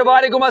गुज्जर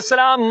वालेकुम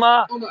अस्सलाम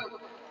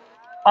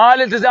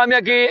आल इंतजामिया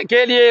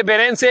के लिए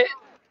बहरीन से।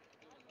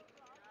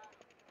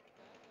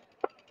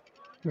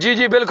 जी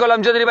जी बिल्कुल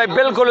अमजद अली भाई,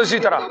 बिल्कुल उसी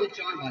तरह।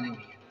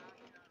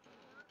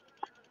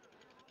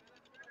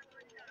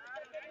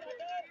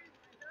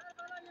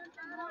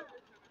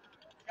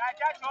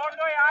 छोड़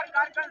दो यार,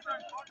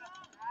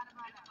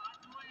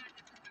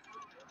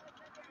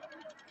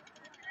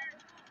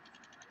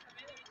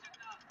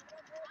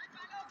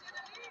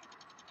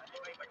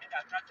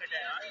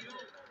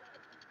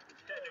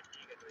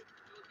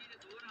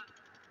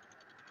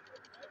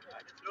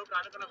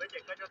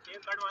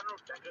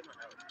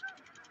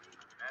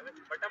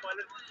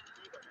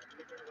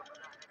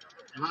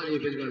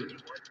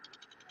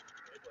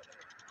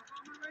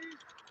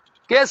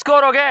 क्या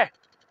स्कोर हो गए?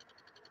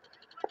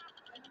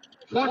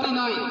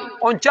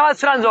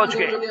 49 रन हो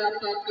चुके,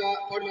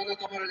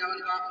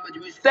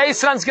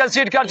 23 रन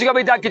कंसीड कर चुके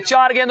अभी तक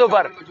 4 गेंदों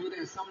पर।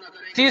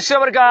 तीसरे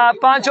ओवर का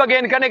 5वां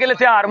गेंद करने के लिए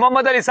तैयार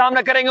मोहम्मद अली,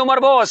 सामना करेंगे उमर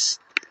बोस।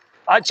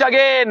 अच्छा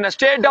गेंद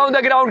स्ट्रेट डाउन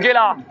द ग्राउंड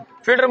खेला,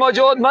 फील्डर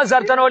मौजूद,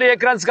 मजहर तनोली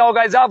 1 रन का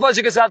होगा इजाफा,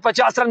 उसी के साथ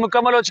 50 रन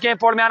मुकम्मल हो चुके हैं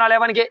पोर्टमैन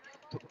 11 के।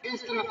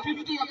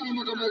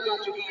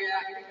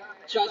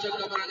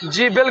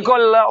 जी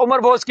बिल्कुल उमर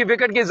बोस की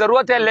विकेट की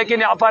जरूरत है,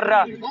 लेकिन यहाँ पर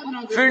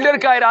फील्डर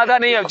का इरादा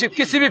नहीं है,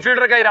 किसी भी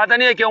फील्डर का इरादा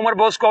नहीं है कि उमर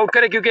बोस को आउट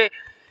करे, क्योंकि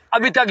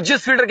अभी तक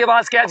जिस फील्डर के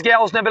पास कैच गया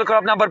उसने बिल्कुल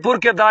अपना भरपूर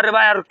किरदार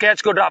निभाया और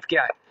कैच को ड्रॉप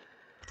किया है।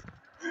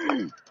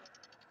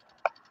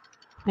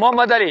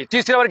 मोहम्मद अली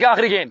तीसरे ओवर की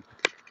आखिरी गेंद,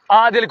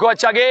 आदिल को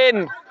अच्छा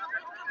गेंद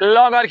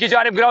लॉन्ग ऑन की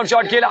जानिब ग्राउंड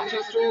शॉट खेला,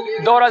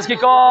 2 रन की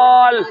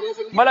कॉल,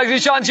 मलिक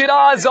जिशान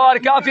शिराज और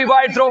काफी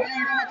वाइड थ्रो,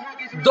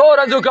 2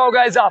 रनों का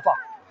होगा इजाफा।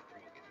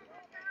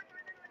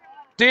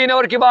 3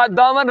 ओवर के बाद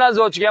 52 रन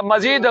हो चुके हैं,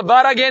 मजीद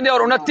 12 गेंदें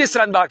और 29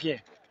 रन बाकी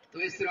हैं। तो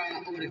इस तरह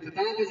ओवर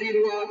इख्तिताम पजीर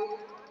हुआ,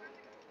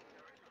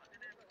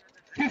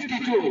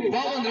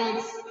 52 रन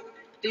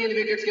 3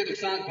 विकेट्स के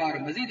नुकसान पर।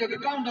 मजीद अगर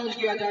काउंट डाउन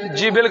किया जाए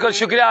जी बिल्कुल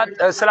शुक्रिया,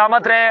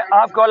 सलामत रहे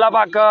आपको, अल्लाह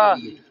पाक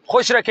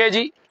खुश रखे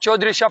जी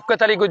चौधरी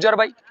शफकत अली गुज्जर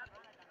भाई।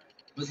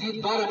 मजीद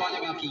 12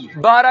 बालें बाकी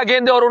हैं, 12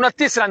 गेंदें और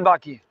 29 रन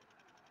बाकी हैं।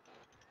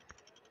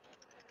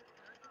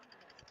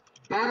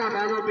 12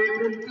 बालों पे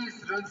 29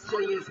 रन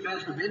चाहिए इस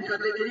मैच को विन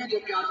करने के लिए,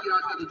 जबकि आज की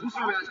रात का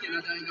दूसरा मैच खेला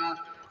जाएगा।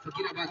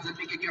 फकीराबाद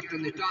जलमी के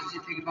कैप्टन ने टॉस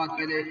जीतने के बाद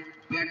पहले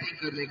बैटिंग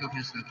करने का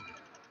फैसला किया।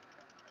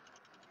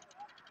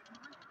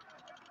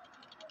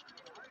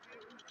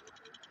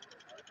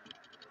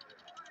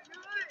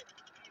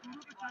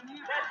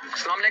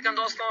 अस्सलाम वालेकुम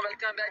दोस्तों,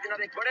 वेलकम बैक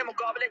जनाब एक बड़े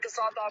मुकाबले के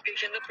साथ आपकी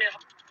खिदमत में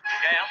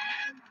गया।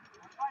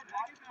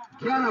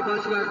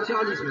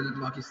 11:40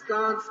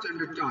 पाकिस्तान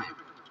स्टैंडर्ड टाइम।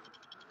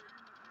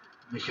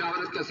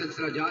 मशावरत का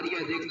सिलसिला जारी है,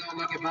 देखना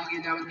होगा कि बागी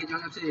 11 की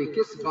जानिब से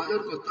किस बॉलर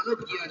को तलब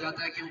किया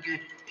जाता है, क्योंकि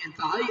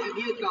इंतहाई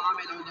अहमियत का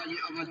हामिल होगा ये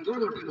अवल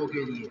दोनों टीमों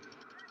के लिए।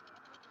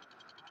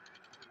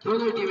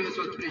 दोनों टीमें इस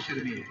वक्त प्रेशर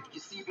में है,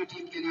 किसी भी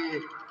टीम के लिए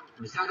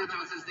ज्यादा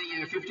चांसेस नहीं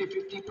है,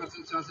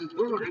 50-50% चांसेस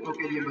दोनों टीमों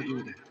के लिए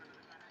मौजूद है।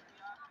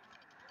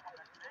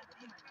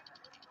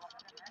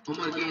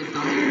 उमर के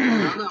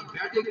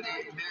बैटिंग ने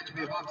मैच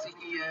में वापसी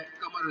की है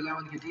कमर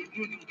 11 की टीम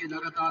की, क्योंकि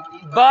लगातार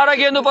 12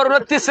 गेंदों पर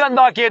 29 रन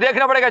बाकी है।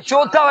 देखना पड़ेगा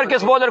चौथा ओवर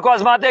किस बॉलर को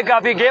आजमाते,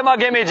 काफी गेमा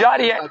गेमी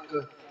जारी है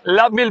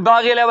लब मिल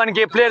बागी 11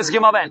 के प्लेयर्स के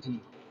माबैन।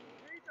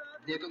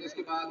 देखो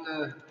इसके बाद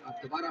अब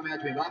दोबारा मैच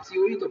में वापसी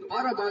हुई तो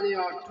 12 बालें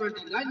और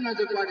 29 रन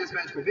रिक्वायर्ड इस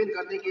मैच को विन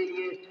करने के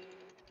लिए।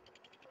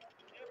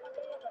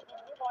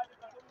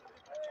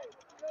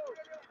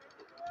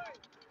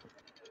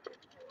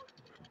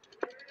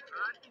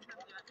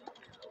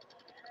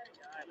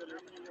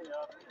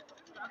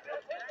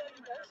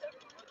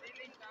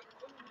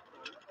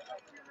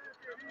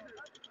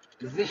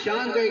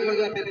 जिशान को एक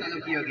मरतबा फिर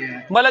तलब किया गया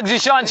है। मलक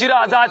जिशान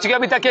शिराज आज के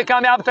अभी तक के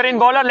कामयाब तरीन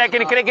बॉलर,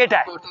 लेकिन क्रिकेट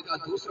है, कोटे का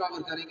दूसरा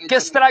ओवर करेंगे।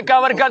 किस तरह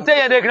कवर करते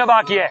हैं देखना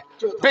बाकी है।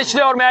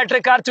 पिछले ओवर में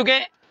हैट्रिक कर चुके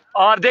हैं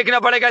और देखना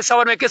पड़ेगा इस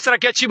ओवर में किस तरह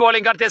की अच्छी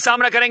बॉलिंग करते हैं।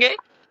 सामना करेंगे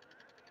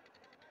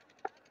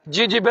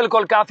जी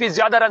बिल्कुल, काफी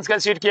ज्यादा रन का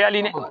सीट किया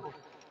अली ने,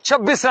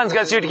 26 रन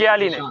का सीट किया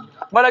अली ने।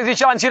 Malak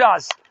Zeeshan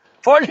Siraj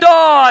full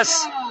toss,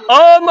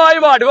 oh my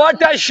God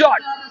what a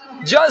shot,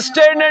 just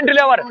ten and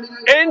deliver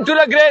into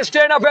the grey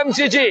stand of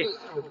MCG.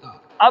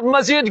 अब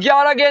मजीद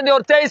 11 गेंदे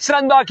और 23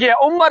 रन बाकी है।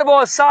 उमर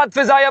बहुत 7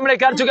 फिजाई हमले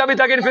कर चुके अभी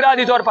तक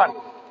इनफिरादी तौर पर।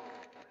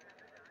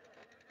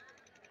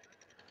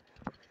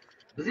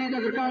 मजीद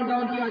अगर काउंट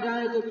डाउन किया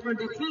जाए तो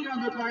 23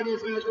 रन रिक्वायर्ड है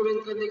इस मैच को विन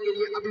करने के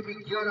लिए। अभी भी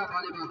 11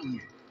 बॉलें बाकी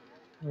हैं।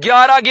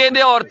 11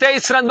 गेंदे और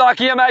 23 रन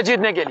बाकी है मैच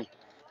जीतने के लिए।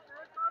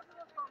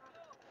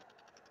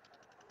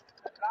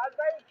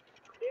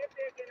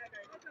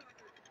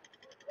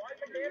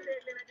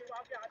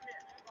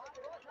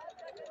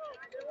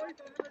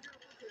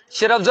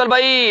 शेरअफजल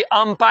भाई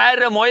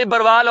अंपायर मोहिब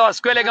बरवाल और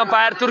स्क्वेलिंग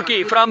अंपायर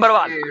तुर्की फ्रॉम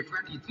बरवाल।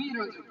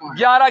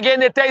 11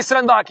 गेंदे 23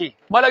 रन बाकी।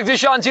 मलक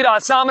जिशान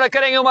शिराज सामना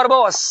करेंगे उमर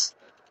बोस।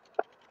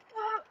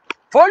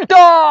 फुल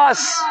टॉस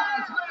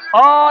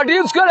और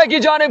डीप स्क्वायर की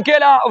जानिब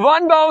खेला,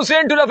 one bounce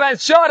into the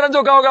fence. 4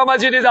 रनों का होगा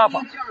मजीद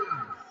इजाफा।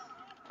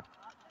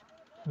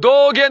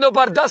 2 गेंदों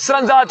पर 10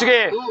 रन आ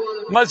चुके,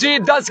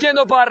 मजीद 10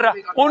 गेंदों पर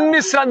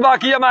 19 रन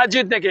बाकी है मैच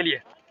जीतने के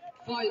लिए।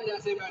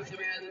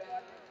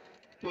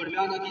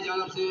 टोडमियाना की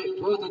जानिब से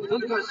बहुत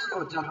दिलकश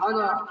और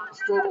जहाना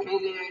स्ट्रोक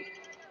खेले हैं।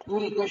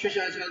 पूरी कोशिश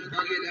है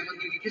भागे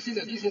अहमद की किसी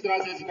न किसी तरह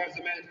से इस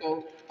बैट्समैन को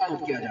आउट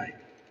किया जाए।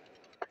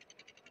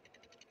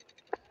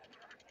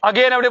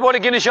 अगेन अपने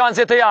बॉलिंग के निशान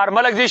से तैयार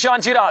मलक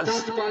जिशान शिराज।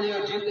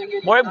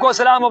 मोहिब को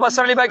सलाम,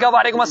 मुबस्सर अली भाई का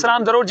वालेकुम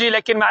अस्सलाम जरूर जी,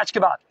 लेकिन मैच के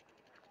बाद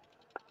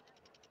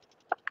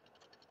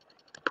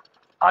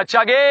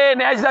अच्छा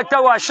गेंद एज लगता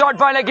हुआ शॉट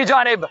फाइनल की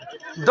जानिब।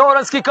 2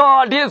 रन की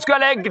कॉल, डीप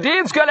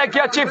स्क्वायर लेग की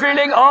अच्छी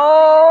फील्डिंग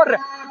और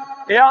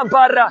यहां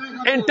पर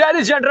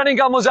इंटेलिजेंट रनिंग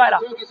का मुजाहरा।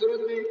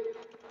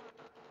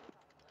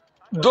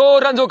 2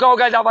 रनों का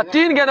होगा इजाफा।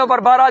 3 गेंदों पर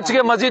 12 आ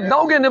चुके, मजीद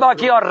 9 गेंदे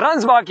बाकी और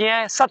रन बाकी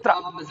हैं 17।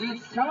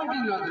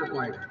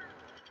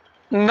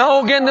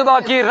 9 गेंद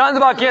बाकी, रन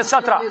बाकी है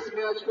 17।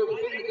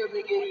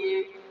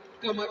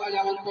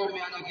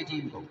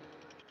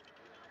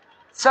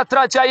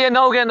 17 चाहिए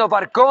 9 गेंदों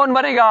पर। कौन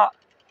बनेगा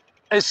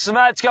इस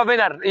मैच का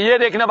विनर, ये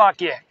देखना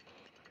बाकी है।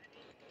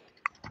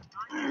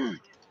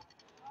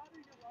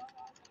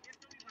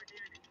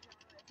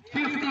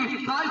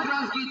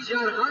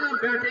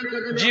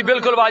 जी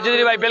बिल्कुल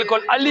वाजिद भाई,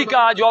 बिल्कुल अली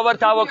का जो ओवर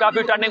था वो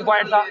काफी टर्निंग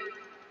पॉइंट था।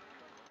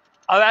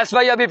 अवैस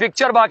भाई अभी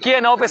पिक्चर बाकी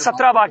है, 9 पे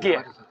 17 बाकी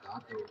है।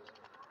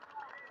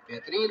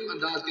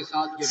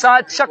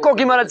 7 छक्कों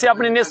की मदद से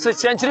अपनी निस्फ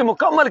सेंचुरी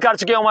मुकम्मल कर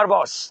चुके उमर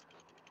बॉस।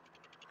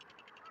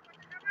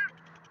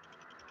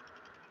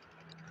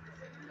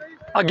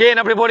 अगेन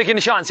अपनी बॉलिंग के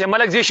निशान से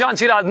मलक जिशान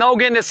शिराज। 9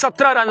 गेंदे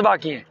 17 रन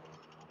बाकी हैं।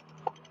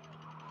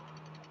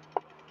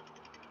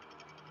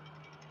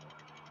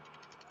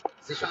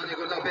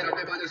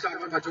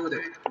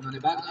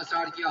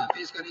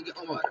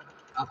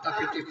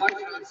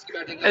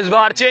 इस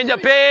बार चेंज ऑफ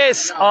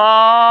पेस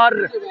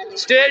और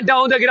स्ट्रेट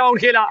डाउन द ग्राउंड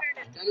खेला।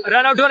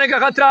 रन आउट होने का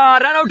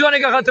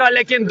खतरा,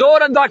 लेकिन 2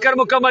 रन दाकर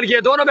मुकम्मल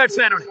किए दोनों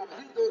बैट्समैनों ने।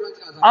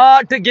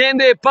 8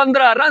 गेंदे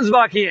 15 रन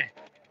बाकी हैं।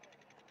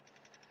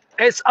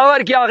 इस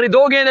ओवर की आखिरी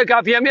 2 गेंदें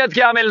काफी अहमियत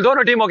की हामिल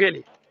दोनों टीमों के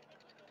लिए।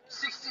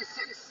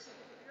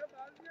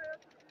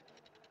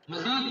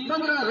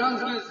 15 रन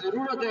की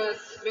जरूरत है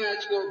इस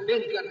मैच को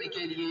विन करने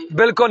के लिए।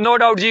 बिल्कुल नो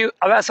डाउट जी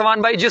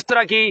अवैसवान भाई,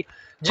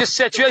 जिस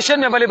सिचुएशन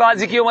में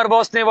बल्लेबाजी की उमर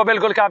बॉस ने वो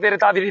बिल्कुल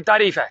काफी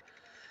तारीफ है।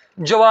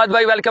 जवाद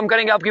भाई वेलकम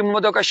करेंगे, आपकी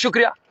मोहम्मदों का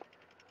शुक्रिया।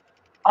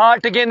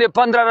 8 गेंदे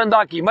 15 रन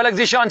बाकी। Malak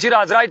Zeeshan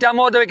Siraj right arm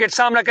of the wicket,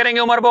 सामना करेंगे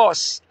Umar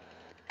boss.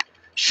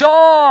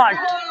 Shot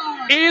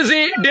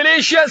easy,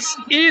 delicious,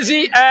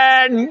 easy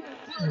and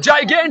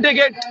gigantic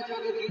it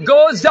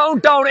goes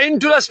downtown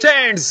into the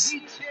stands.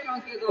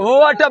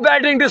 What a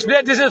batting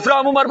display this is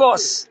from Umar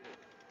Boss.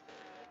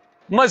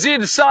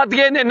 मजीद 7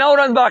 गेंदें 9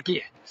 रन बाकी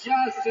है।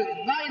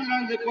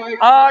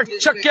 8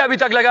 छक्के अभी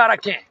तक लगा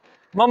रखे हैं।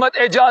 मोहम्मद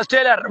एजाज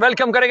टेलर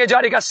वेलकम करेंगे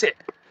जारी कस से।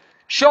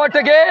 Shot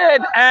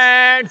again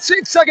and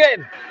 6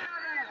 again.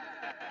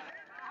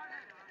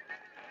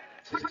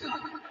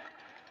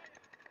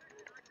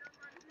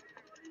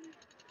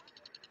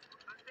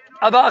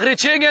 अब आखिरी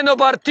 6 गेंदों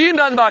पर 3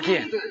 रन बाकी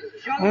हैं।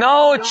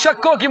 9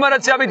 छक्कों की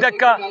मदद से अभी तक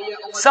का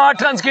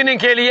 60 रन की इनिंग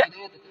खेली है।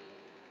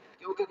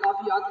 क्योंकि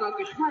काफी हद तक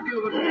शुरू के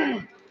ओवर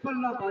में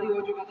पल्ला भारी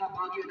हो चुका था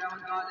बाकी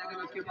 11 का, लेकिन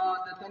उसके बाद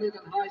तने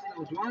तनहा इस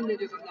नौजवान ने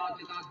जिस अंदाज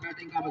के साथ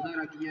बैटिंग का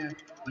मुजाहरा किया है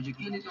और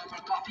यकीनी तौर पर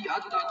काफी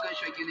हद तक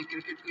शौकीन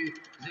क्रिकेट के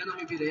जहनों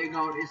में भी रहेगा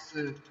और इस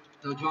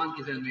नौजवान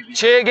के जहन में भी।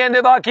 6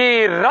 गेंदे बाकी,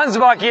 रन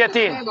बाकी है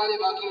 3।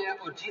 बाकी है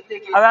और जीतने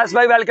के अवैस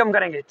भाई वेलकम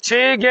करेंगे।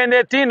 6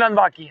 गेंदे 3 रन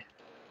बाकी है।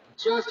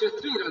 just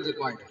 3 runs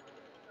required.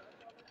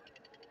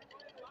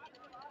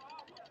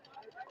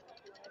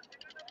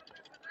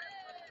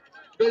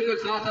 बिल्कुल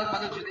साथ साथ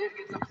मतलब जुनेर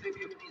की तरफ से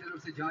भी अपनी तरफ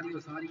से जारी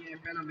और सारी है।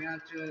 पहला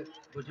मैच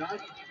गुजरात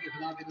की टीम के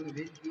खिलाफ इन्होंने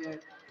विन किया है।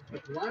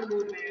 पटवार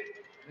मोड में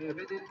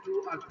विद इन 2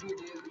 और 3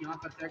 डेज यहाँ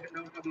पर सेकंड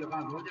राउंड का भी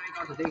आगाज हो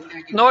जाएगा। तो देखते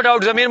हैं कि नो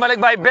डाउट जमीर मलिक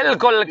भाई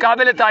बिल्कुल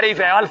काबिल तारीफ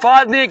है,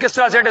 अल्फाज नहीं किस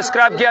तरह से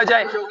डिस्क्राइब किया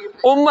जाए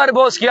उमर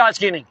बोस की आज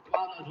की नहीं।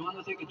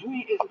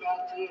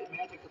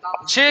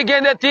 6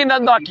 गेंदें 3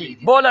 रन बाकी,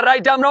 bowler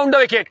right arm round the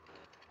wicket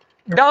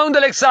down the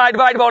leg side,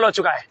 wide ball हो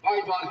चुका है।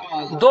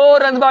 2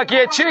 रन बाकी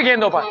है 6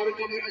 गेंदों पर।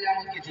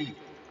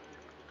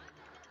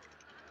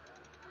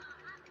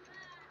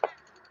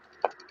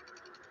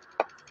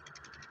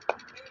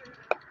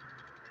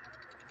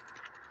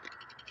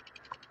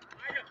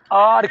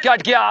 और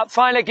कट किया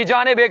फाइनल की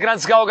जाने 1 रन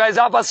का होगा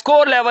इजाफा,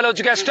 स्कोर लेवल हो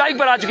चुका है, स्ट्राइक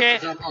पर आ चुके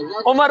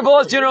हैं उमर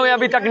बोस जिन्होंने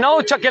अभी तक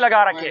 9 छक्के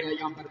लगा रखे।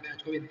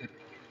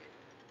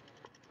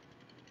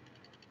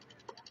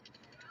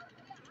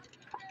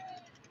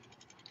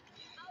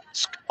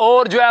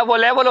 और जो है वो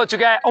लेवल हो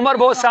चुका है, उमर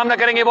बोस सामना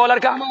करेंगे बॉलर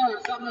का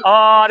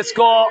और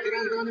इसको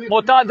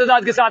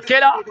मुतादाद के साथ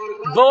खेला।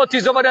 2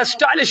 जबरदस्त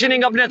स्टाइलिश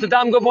इनिंग अपने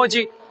अख्ताम को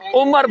पहुंची।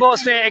 उमर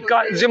बोस ने एक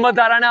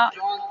जिम्मेदाराना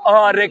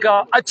और एक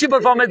अच्छी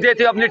परफॉर्मेंस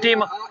देते हुए अपनी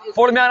टीम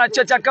फुड़मियाना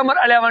चचा कमर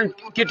 11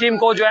 की टीम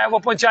को जो है वो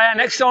पहुंचाया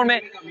नेक्स्ट राउंड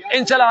में।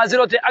 इंशाल्लाह हाजिर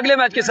होते अगले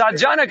मैच के साथ।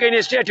 जाना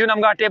कहीं स्टे ट्यून,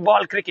 हम गाटे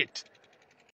बॉल क्रिकेट।